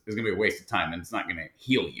abortion is going to be a waste of time, and it's not going to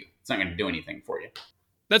heal you. It's not going to do anything for you.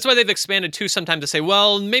 That's why they've expanded too sometimes to say,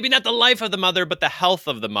 well, maybe not the life of the mother, but the health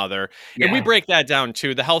of the mother. Yeah. And we break that down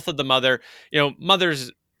too. The health of the mother,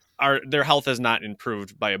 mothers their health is not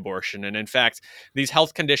improved by abortion. And in fact, these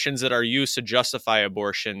health conditions that are used to justify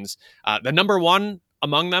abortions, the number one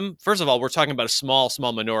among them, first of all, we're talking about a small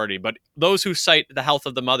minority, but those who cite the health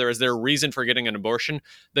of the mother as their reason for getting an abortion,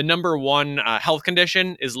 the number one health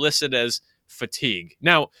condition is listed as fatigue.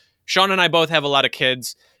 Now, Shawn and I both have a lot of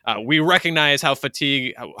kids. We recognize how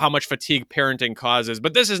much fatigue parenting causes,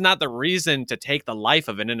 but this is not the reason to take the life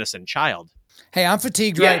of an innocent child. Hey, I'm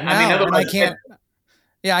fatigued right now, and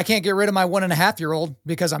I can't get rid of my 1.5-year-old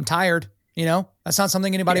because I'm tired. That's not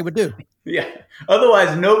something anybody would do. Yeah.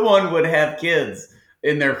 Otherwise, no one would have kids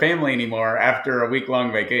in their family anymore after a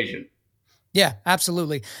week-long vacation. Yeah,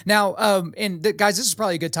 absolutely. Now, guys, this is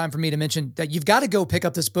probably a good time for me to mention that you've got to go pick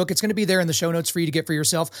up this book. It's going to be there in the show notes for you to get for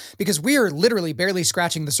yourself, because we are literally barely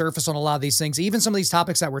scratching the surface on a lot of these things. Even some of these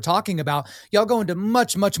topics that we're talking about, y'all go into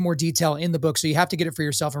much, much more detail in the book. So you have to get it for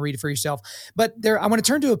yourself and read it for yourself. But I want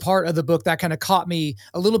to turn to a part of the book that kind of caught me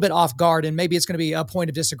a little bit off guard, and maybe it's going to be a point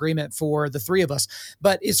of disagreement for the three of us,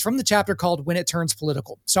 but it's from the chapter called When It Turns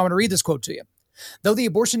Political. So I want to read this quote to you. Though the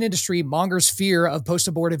abortion industry mongers fear of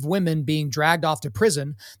post-abortive women being dragged off to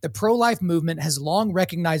prison, the pro-life movement has long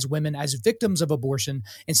recognized women as victims of abortion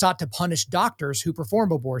and sought to punish doctors who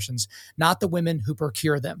perform abortions, not the women who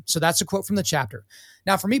procure them. So that's a quote from the chapter.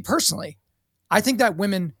 Now, for me personally, I think that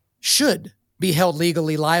women should be held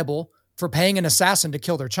legally liable for paying an assassin to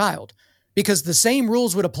kill their child, because the same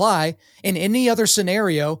rules would apply in any other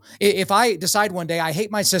scenario. If I decide one day I hate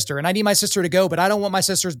my sister and I need my sister to go, but I don't want my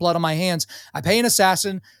sister's blood on my hands, I pay an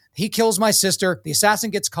assassin. He kills my sister. The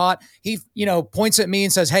assassin gets caught. He, points at me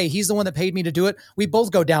and says, hey, he's the one that paid me to do it. We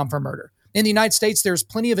both go down for murder. In the United States, there's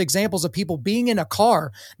plenty of examples of people being in a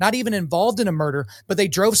car, not even involved in a murder, but they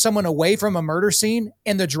drove someone away from a murder scene,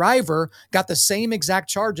 and the driver got the same exact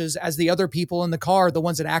charges as the other people in the car, the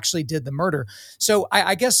ones that actually did the murder. So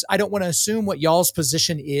I guess I don't want to assume what y'all's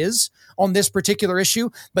position is on this particular issue,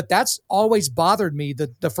 but that's always bothered me.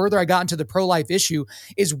 The further I got into the pro-life issue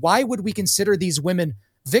is, why would we consider these women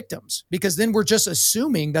victims? Because then we're just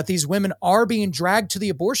assuming that these women are being dragged to the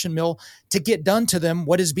abortion mill to get done to them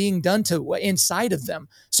what is being done to inside of them.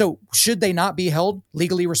 So should they not be held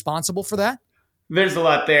legally responsible for that? There's a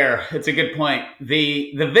lot there. It's a good point.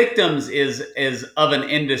 The victims is of an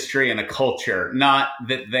industry and a culture, not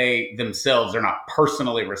that they themselves are not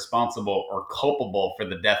personally responsible or culpable for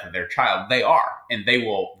the death of their child. They are, and they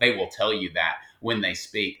will tell you that when they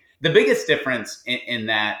speak. The biggest difference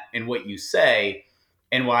in what you say,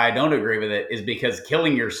 and why I don't agree with it, is because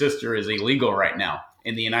killing your sister is illegal right now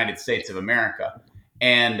in the United States of America.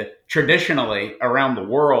 And traditionally around the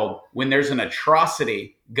world, when there's an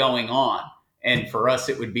atrocity going on, and for us,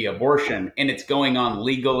 it would be abortion, and it's going on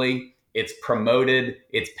legally, it's promoted,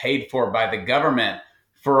 it's paid for by the government,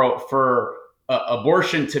 for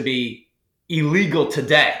abortion to be illegal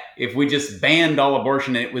today. If we just banned all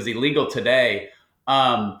abortion and it was illegal today,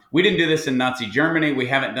 we didn't do this in Nazi Germany. We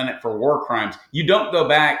haven't done it for war crimes. You don't go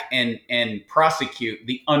back and prosecute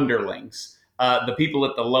the underlings, the people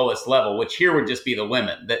at the lowest level, which here would just be the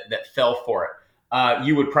women that fell for it.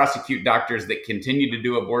 You would prosecute doctors that continue to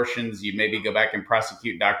do abortions. You maybe go back and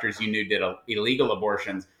prosecute doctors you knew did illegal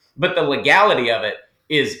abortions. But the legality of it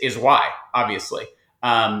is why, obviously.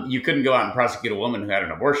 You couldn't go out and prosecute a woman who had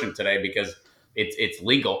an abortion today because it's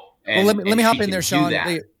legal. And, well, let me hop in there, Sean.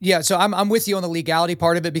 Yeah, so I'm with you on the legality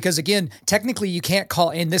part of it, because again, technically you can't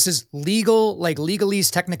call, and this is legal, like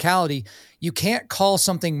legalese technicality, you can't call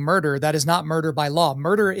something murder that is not murder by law.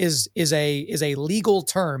 Murder is a legal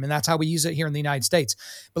term, and that's how we use it here in the United States.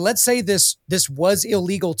 But let's say this was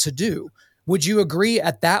illegal to do. Would you agree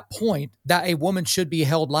at that point that a woman should be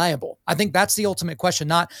held liable? I think that's the ultimate question,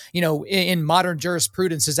 not, in modern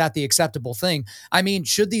jurisprudence, is that the acceptable thing? I mean,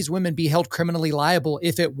 should these women be held criminally liable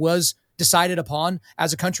if it was decided upon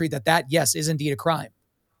as a country that, yes, is indeed a crime?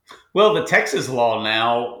 Well, the Texas law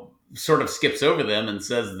now sort of skips over them and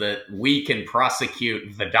says that we can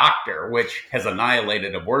prosecute the doctor, which has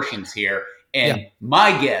annihilated abortions here. And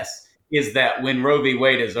my guess is that when Roe v.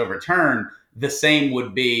 Wade is overturned, the same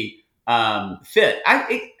would be fit.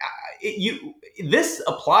 This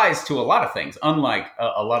applies to a lot of things. Unlike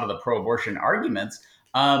a lot of the pro-abortion arguments,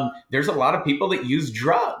 there's a lot of people that use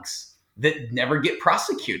drugs that never get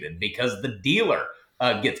prosecuted because the dealer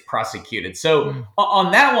gets prosecuted. So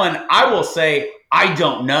on that one, I will say I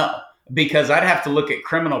don't know, because I'd have to look at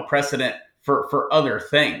criminal precedent for other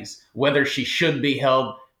things, whether she should be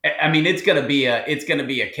held. I mean, it's going to be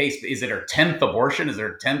a case. Is it her 10th abortion? Is it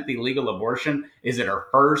her 10th illegal abortion? Is it her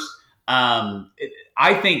first?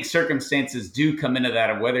 I think circumstances do come into that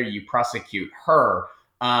of whether you prosecute her,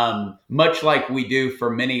 much like we do for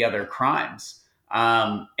many other crimes.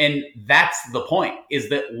 And that's the point, is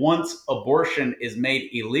that once abortion is made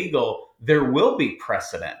illegal, there will be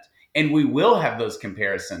precedent, and we will have those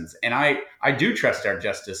comparisons. And I do trust our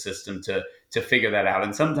justice system to figure that out.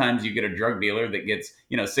 And sometimes you get a drug dealer that gets,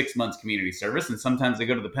 6 months community service, and sometimes they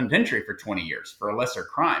go to the penitentiary for 20 years for a lesser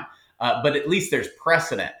crime. But at least there's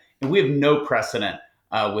precedent. And we have no precedent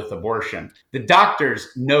with abortion. The doctors,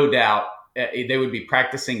 no doubt, they would be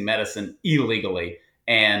practicing medicine illegally.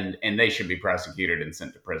 and they should be prosecuted and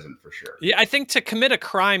sent to prison for sure. Yeah, I think to commit a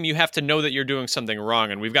crime, you have to know that you're doing something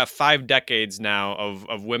wrong. And we've got 5 decades now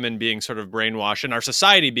of women being sort of brainwashed and our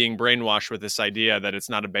society being brainwashed with this idea that it's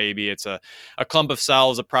not a baby, it's a clump of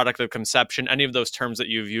cells, a product of conception, any of those terms that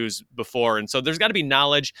you've used before. And so there's got to be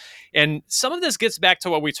knowledge. And some of this gets back to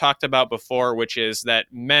what we talked about before, which is that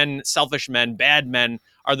men, selfish men, bad men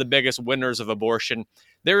are the biggest winners of abortion.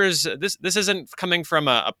 There is this isn't coming from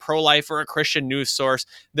a pro-life or a Christian news source.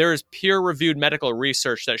 There is peer-reviewed medical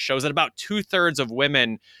research that shows that about 2/3 of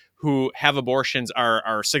women who have abortions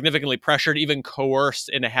are significantly pressured, even coerced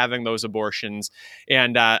into having those abortions.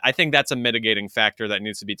 And I think that's a mitigating factor that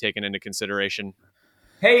needs to be taken into consideration.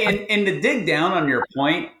 Hey, and to dig down on your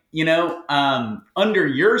point, under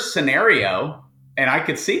your scenario, and I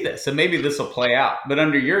could see this, and maybe this will play out, but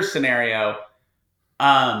under your scenario,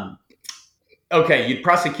 okay, you'd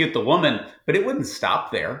prosecute the woman, but it wouldn't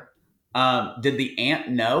stop there. Did the aunt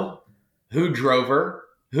know? Who drove her?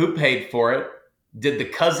 Who paid for it? Did the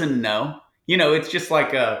cousin know? It's just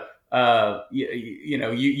like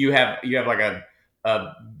you have like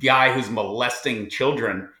a guy who's molesting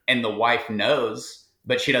children, and the wife knows,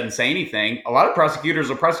 but she doesn't say anything. A lot of prosecutors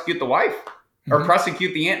will prosecute the wife or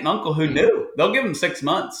prosecute the aunt and uncle who knew. They'll give them 6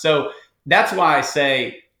 months. So that's why I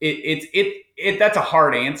say that's a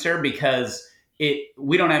hard answer, because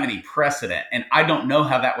we don't have any precedent, and I don't know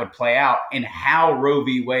how that would play out and how Roe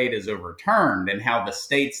v. Wade is overturned and how the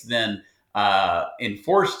states then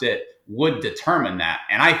enforced it would determine that.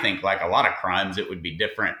 And I think, like a lot of crimes, it would be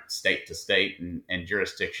different state to state and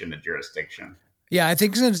jurisdiction to jurisdiction. Yeah, I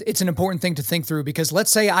think it's an important thing to think through, because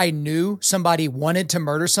let's say I knew somebody wanted to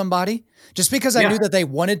murder somebody. Just because I knew that they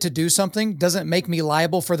wanted to do something doesn't make me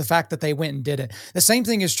liable for the fact that they went and did it. The same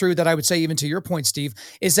thing is true that I would say, even to your point, Steve,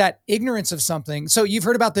 is that ignorance of something. So you've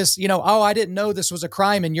heard about this, oh, I didn't know this was a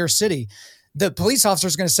crime in your city. The police officer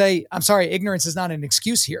is going to say, I'm sorry, ignorance is not an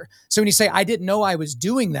excuse here. So when you say, I didn't know I was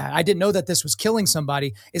doing that, I didn't know that this was killing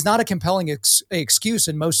somebody, is not a compelling excuse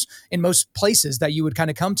in most places that you would kind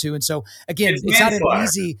of come to. And so again, it's not an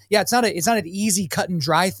easy, it's not an easy cut and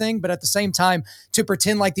dry thing, but at the same time, to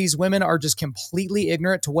pretend like these women are just completely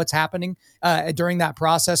ignorant to what's happening during that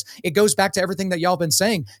process, it goes back to everything that y'all been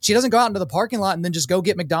saying. She doesn't go out into the parking lot and then just go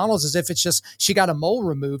get McDonald's as if it's just, she got a mole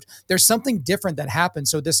removed. There's something different that happened.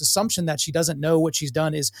 So this assumption that she doesn't know what she's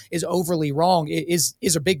done is overly wrong,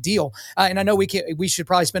 is a big deal. And I know we should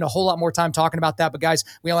probably spend a whole lot more time talking about that, but guys,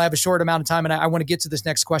 we only have a short amount of time, and I want to get to this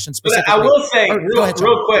next question specifically. But I will say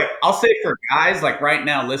real quick, I'll say for guys like right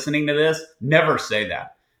now listening to this, never say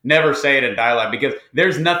that. Never say it in dialogue, because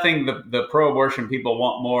there's nothing the pro-abortion people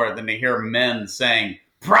want more than to hear men saying,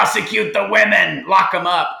 prosecute the women, lock them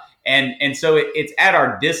up. And so it's at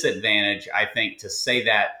our disadvantage, I think, to say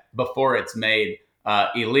that before it's made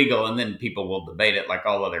illegal, and then people will debate it like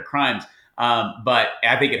all other crimes. But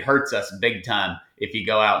I think it hurts us big time if you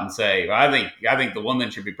go out and say, well, I think the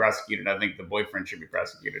woman should be prosecuted. I think the boyfriend should be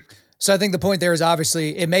prosecuted. So I think the point there is,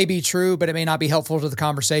 obviously it may be true, but it may not be helpful to the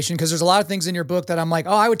conversation, because there's a lot of things in your book that I'm like,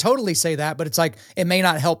 oh, I would totally say that, but it's like, it may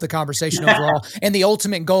not help the conversation overall. And the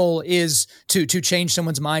ultimate goal is to change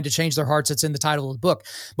someone's mind, to change their hearts. It's in the title of the book.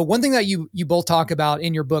 But one thing that you both talk about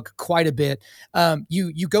in your book quite a bit,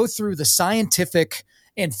 you go through the scientific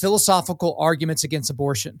and philosophical arguments against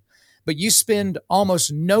abortion, but you spend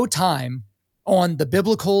almost no time on the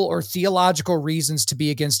biblical or theological reasons to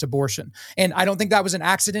be against abortion. And I don't think that was an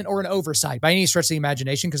accident or an oversight by any stretch of the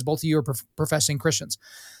imagination, because both of you are professing Christians.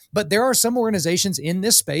 But there are some organizations in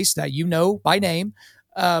this space that you know by name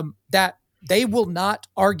that they will not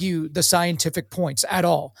argue the scientific points at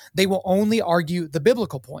all. They will only argue the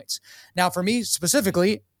biblical points. Now, for me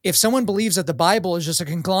specifically, if someone believes that the Bible is just a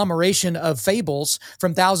conglomeration of fables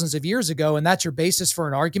from thousands of years ago, and that's your basis for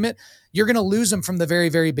an argument, you're going to lose them from the very,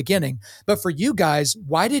 very beginning. But for you guys,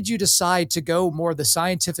 why did you decide to go more the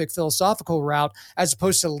scientific, philosophical route as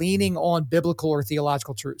opposed to leaning on biblical or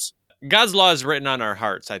theological truths? God's law is written on our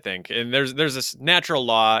hearts, I think. And there's this natural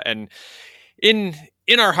law, and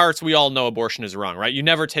in our hearts, we all know abortion is wrong, right? You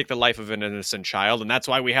never take the life of an innocent child. And that's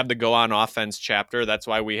why we have the go on offense chapter. That's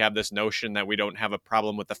why we have this notion that we don't have a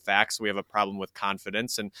problem with the facts. We have a problem with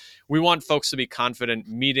confidence. And we want folks to be confident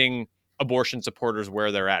meeting abortion supporters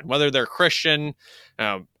where they're at, whether they're Christian,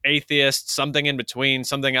 atheist, something in between,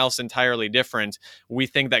 something else entirely different. We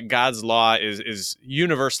think that God's law is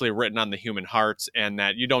universally written on the human heart, and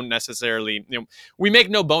that you don't necessarily, we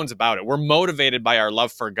make no bones about it. We're motivated by our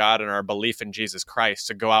love for God and our belief in Jesus Christ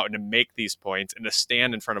to go out and to make these points and to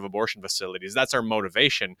stand in front of abortion facilities. That's our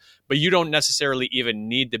motivation. But you don't necessarily even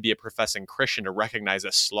need to be a professing Christian to recognize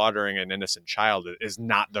that slaughtering an innocent child is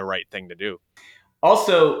not the right thing to do.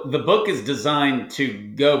 Also, the book is designed to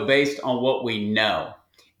go based on what we know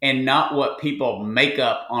and not what people make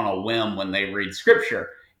up on a whim when they read scripture.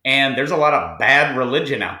 And there's a lot of bad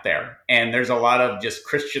religion out there. And there's a lot of just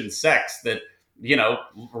Christian sects that,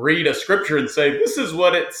 read a scripture and say, this is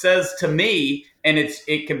what it says to me. And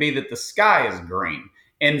it can be that the sky is green.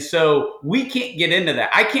 And so we can't get into that.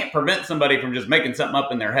 I can't prevent somebody from just making something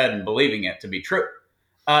up in their head and believing it to be true.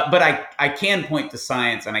 But I can point to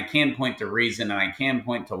science, and I can point to reason, and I can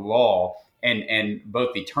point to law, and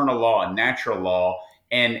both eternal law and natural law.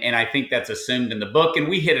 And I think that's assumed in the book. And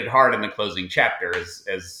we hit it hard in the closing chapter,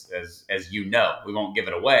 as you know. We won't give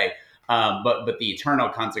it away. But the eternal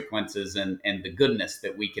consequences and the goodness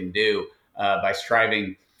that we can do by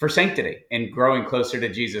striving for sanctity and growing closer to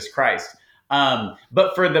Jesus Christ.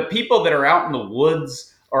 But for the people that are out in the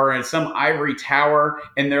woods or in some ivory tower,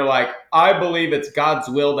 and they're like, I believe it's God's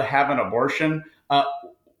will to have an abortion,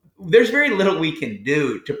 there's very little we can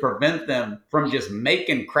do to prevent them from just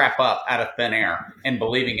making crap up out of thin air and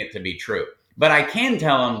believing it to be true. But I can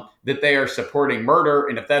tell them that they are supporting murder,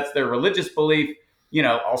 and if that's their religious belief,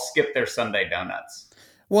 I'll skip their Sunday donuts.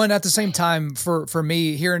 Well, and at the same time, for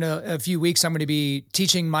me, here in a few weeks, I'm going to be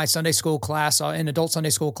teaching my Sunday school class, an adult Sunday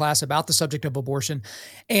school class, about the subject of abortion.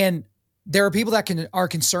 And there are people that are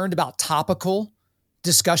concerned about topical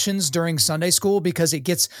discussions during Sunday school because it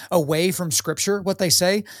gets away from scripture, what they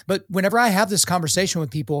say. But whenever I have this conversation with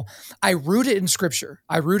people, I root it in scripture.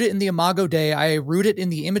 I root it in the Imago Dei. I root it in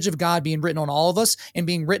the image of God being written on all of us and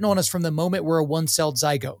being written on us from the moment we're a one-celled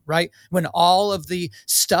zygote, right? When all of the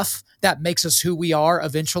stuff that makes us who we are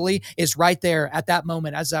eventually is right there at that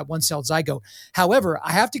moment as that one-celled zygote. However,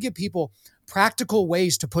 I have to give people practical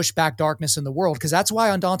ways to push back darkness in the world, because that's why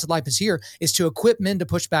Undaunted Life is here, is to equip men to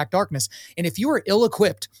push back darkness. And if you are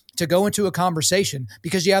ill-equipped to go into a conversation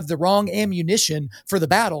because you have the wrong ammunition for the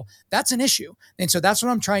battle, that's an issue. And so that's what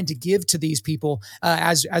I'm trying to give to these people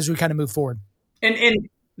as we kind of move forward. And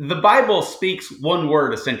the Bible speaks one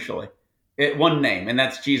word, essentially, one name, and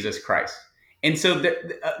that's Jesus Christ. And so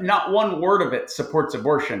not one word of it supports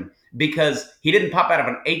abortion, because he didn't pop out of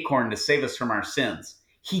an acorn to save us from our sins.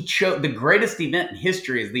 He chose the greatest event in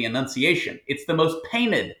history is the Annunciation. It's the most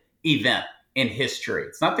painted event in history.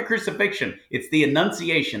 It's not the crucifixion. It's the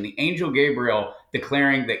Annunciation, the angel Gabriel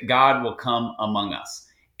declaring that God will come among us.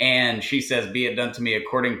 And she says, be it done to me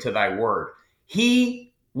according to thy word.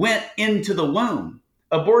 He went into the womb.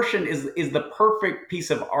 Abortion is the perfect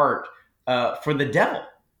piece of art for the devil,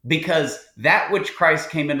 because that which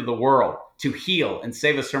Christ came into the world to heal and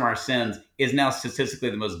save us from our sins is now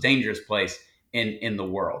statistically the most dangerous place in the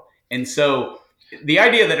world. And so the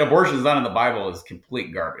idea that abortion is not in the Bible is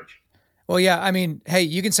complete garbage. Well, yeah, I mean, hey,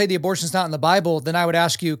 you can say the abortion's not in the Bible. Then I would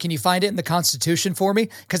ask you, can you find it in the Constitution for me?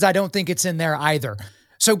 Because I don't think it's in there either.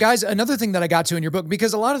 So guys, another thing that I got to in your book,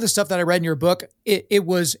 because a lot of the stuff that I read in your book, it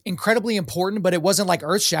was incredibly important, but it wasn't like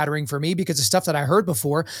earth shattering for me because of stuff that I heard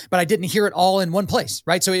before, but I didn't hear it all in one place,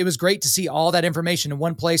 right? So it was great to see all that information in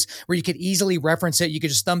one place where you could easily reference it. You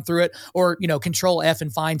could just thumb through it or, control F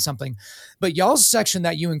and find something. But y'all's section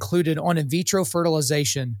that you included on in vitro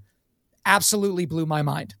fertilization absolutely blew my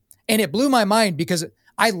mind. And it blew my mind because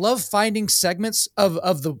I love finding segments of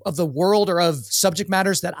the world or of subject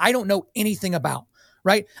matters that I don't know anything about.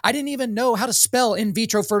 Right? I didn't even know how to spell in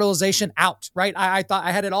vitro fertilization out, right? I thought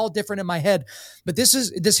I had it all different in my head, but this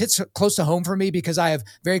hits close to home for me because I have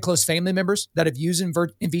very close family members that have used in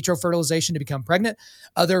vitro fertilization to become pregnant.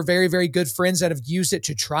 Other very, very good friends that have used it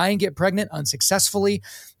to try and get pregnant unsuccessfully.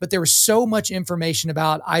 But there was so much information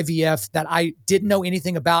about IVF that I didn't know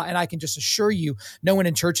anything about. And I can just assure you, no one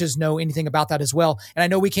in churches know anything about that as well. And I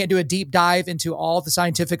know we can't do a deep dive into all the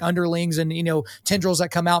scientific underlings and, tendrils that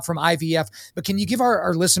come out from IVF, but can you give our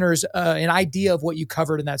listeners an idea of what you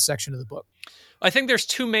covered in that section of the book? I think there's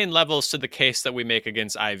two main levels to the case that we make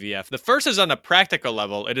against IVF. The first is on a practical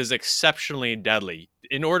level. It is exceptionally deadly.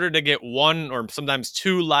 In order to get one or sometimes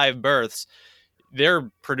two live births, they're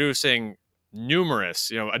producing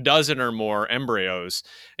numerous, a dozen or more embryos.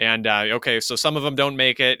 And so some of them don't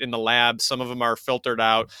make it in the lab. Some of them are filtered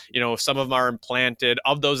out. Some of them are implanted.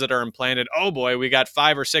 Of those that are implanted, oh boy, we got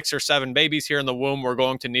 5 or 6 or 7 babies here in the womb. We're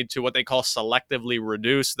going to need to what they call selectively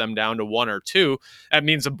reduce them down to 1 or 2. That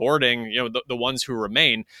means aborting, the ones who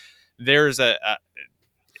remain. There's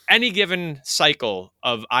any given cycle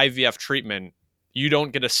of IVF treatment, you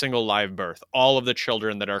don't get a single live birth. All of the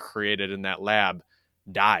children that are created in that lab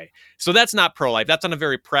die. So that's not pro-life. That's on a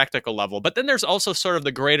very practical level. But then there's also sort of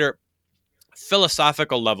the greater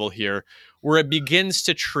philosophical level here, where it begins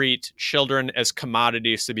to treat children as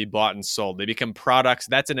commodities to be bought and sold. They become products.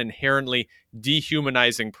 That's an inherently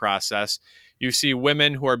dehumanizing process. You see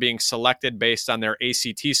women who are being selected based on their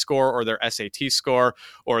ACT score or their SAT score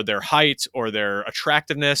or their height or their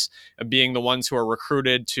attractiveness, being the ones who are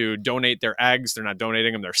recruited to donate their eggs. They're not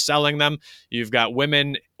donating them, they're selling them. You've got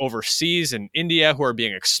women overseas in India who are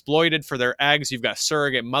being exploited for their eggs. You've got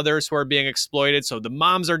surrogate mothers who are being exploited. So the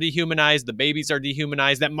moms are dehumanized, the babies are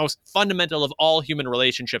dehumanized. That most fundamental of all human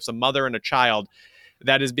relationships, a mother and a child,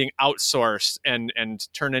 that is being outsourced and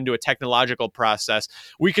turned into a technological process.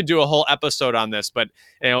 We could do a whole episode on this, but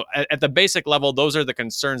at the basic level, those are the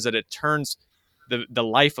concerns, that it turns the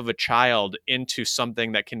life of a child into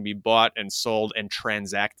something that can be bought and sold and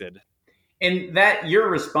transacted. And that your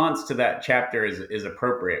response to that chapter is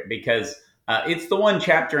appropriate, because it's the one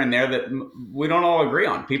chapter in there that we don't all agree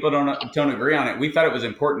on. People don't agree on it. We thought it was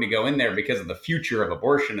important to go in there because of the future of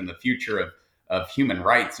abortion and the future of human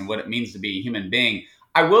rights and what it means to be a human being.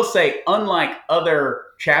 I will say, unlike other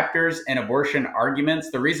chapters and abortion arguments,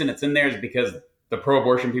 the reason it's in there is because the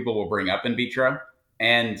pro-abortion people will bring up in vitro,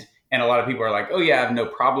 and a lot of people are like, oh yeah, I have no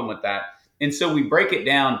problem with that. And so we break it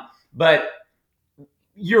down. But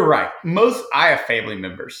you're right. I have family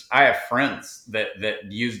members, I have friends that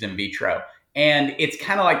used in vitro, and it's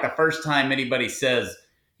kind of like the first time anybody says,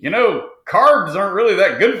 carbs aren't really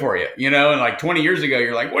that good for you, and like 20 years ago,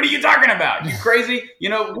 you're like, what are you talking about? You crazy?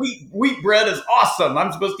 Wheat bread is awesome.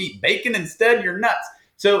 I'm supposed to eat bacon instead. You're nuts.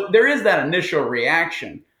 So there is that initial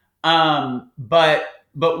reaction. But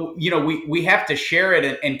we have to share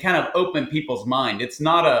it and kind of open people's mind. It's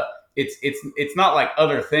not it's not like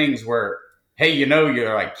other things where, hey,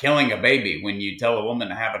 you're like killing a baby when you tell a woman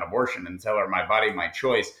to have an abortion and tell her my body, my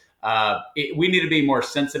choice. We need to be more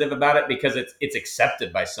sensitive about it because it's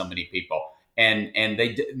accepted by so many people, and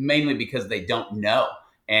they mainly because they don't know.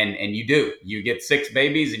 And you get 6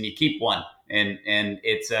 babies and you keep one, and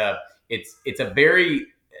it's a very,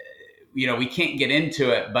 we can't get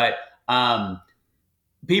into it, but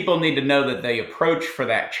people need to know that the approach for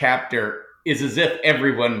that chapter is as if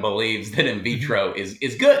everyone believes that in vitro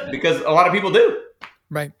is good, because a lot of people do.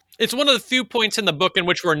 Right. It's one of the few points in the book in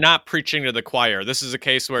which we're not preaching to the choir. This is a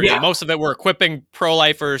case where most of it we're equipping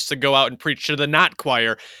pro-lifers to go out and preach to the not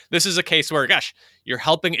choir. This is a case where, gosh, you're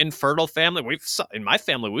helping infertile family. In my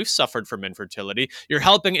family, we've suffered from infertility. You're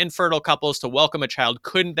helping infertile couples to welcome a child.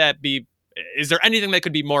 Couldn't that be? Is there anything that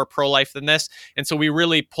could be more pro-life than this? And so we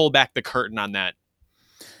really pull back the curtain on that.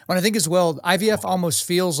 When I think as well, IVF almost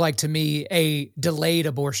feels like to me a delayed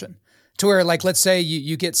abortion. To where, like, let's say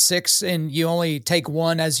you get 6 and you only take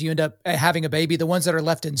 1 as you end up having a baby. The ones that are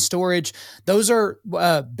left in storage, those are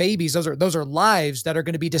babies. Those are lives that are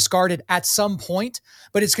going to be discarded at some point.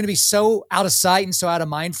 But it's going to be so out of sight and so out of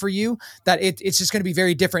mind for you that it's just going to be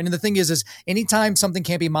very different. And the thing is anytime something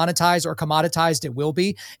can't be monetized or commoditized, it will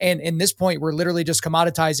be. And in this point, we're literally just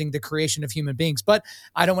commoditizing the creation of human beings. But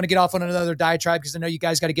I don't want to get off on another diatribe because I know you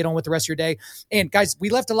guys got to get on with the rest of your day. And guys,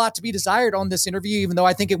 we left a lot to be desired on this interview, even though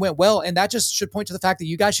I think it went well. And that just should point to the fact that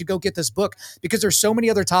you guys should go get this book, because there's so many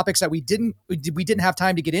other topics that we didn't have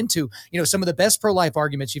time to get into. Some of the best pro-life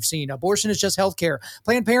arguments you've seen. Abortion is just healthcare.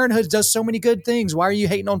 Planned Parenthood does so many good things. Why are you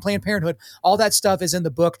hating on Planned Parenthood? All that stuff is in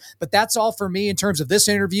the book. But that's all for me in terms of this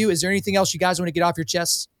interview. Is there anything else you guys want to get off your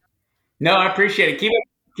chests? No, I appreciate it.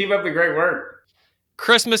 Keep up the great work.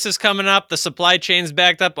 Christmas is coming up. The supply chain's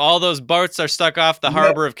backed up. All those boats are stuck off the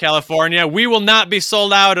harbor of California. We will not be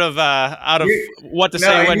sold out of what to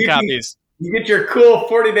say when copies. You get your cool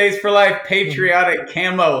 40 Days for Life patriotic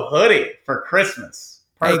camo hoodie for Christmas.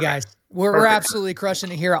 Perfect. Hey guys, we're absolutely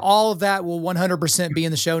crushing it here. All of that will 100% be in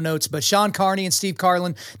the show notes. But Sean CARNEY and Steve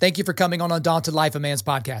KARLEN, thank you for coming on Undaunted Life, a Man's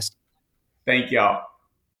podcast. Thank y'all.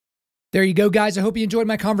 There you go, guys. I hope you enjoyed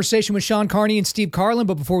my conversation with Sean CARNEY and Steve KARLEN.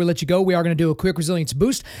 But before we let you go, we are going to do a quick resilience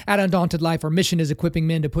boost. At Undaunted Life, our mission is equipping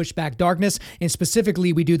men to push back darkness. And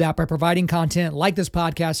specifically, we do that by providing content like this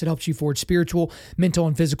podcast that helps you forge spiritual, mental,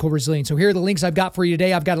 and physical resilience. So here are the links I've got for you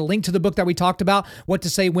today. I've got a link to the book that we talked about, What to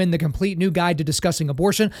Say When, the complete new guide to discussing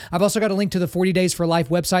abortion. I've also got a link to the 40 Days for Life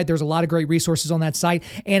website. There's a lot of great resources on that site.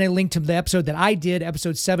 And a link to the episode that I did,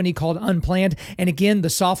 episode 70, called Unplanned. And again, the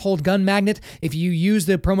soft hold gun magnet. If you use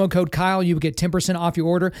the promo code Kyle, you will get 10% off your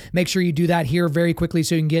order. Make sure you do that here very quickly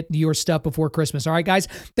so you can get your stuff before Christmas. All right, guys,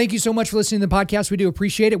 thank you so much for listening to the podcast. We do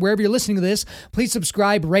appreciate it. Wherever you're listening to this, please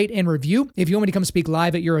subscribe, rate, and review. If you want me to come speak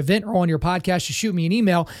live at your event or on your podcast, just shoot me an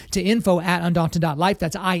email to info@undaunted.life.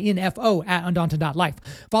 That's info@undaunted.life.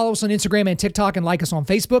 Follow us on Instagram and TikTok and like us on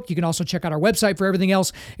Facebook. You can also check out our website for everything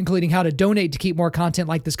else, including how to donate to keep more content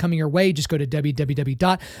like this coming your way. Just go to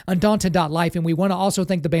www.undaunted.life. And we want to also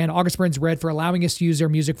thank the band August Burns Red for allowing us to use their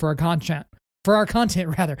music for our content. for our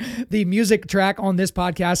content rather. The music track on this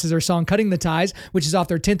podcast is their song Cutting the Ties, which is off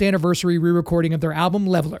their 10th anniversary re-recording of their album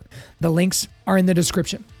Leveler. The links are in the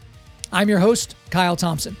description. I'm your host, Kyle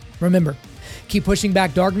Thompson. Remember, keep pushing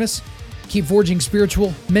back darkness, keep forging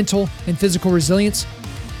spiritual, mental, and physical resilience,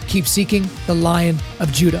 keep seeking the Lion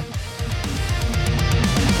of Judah.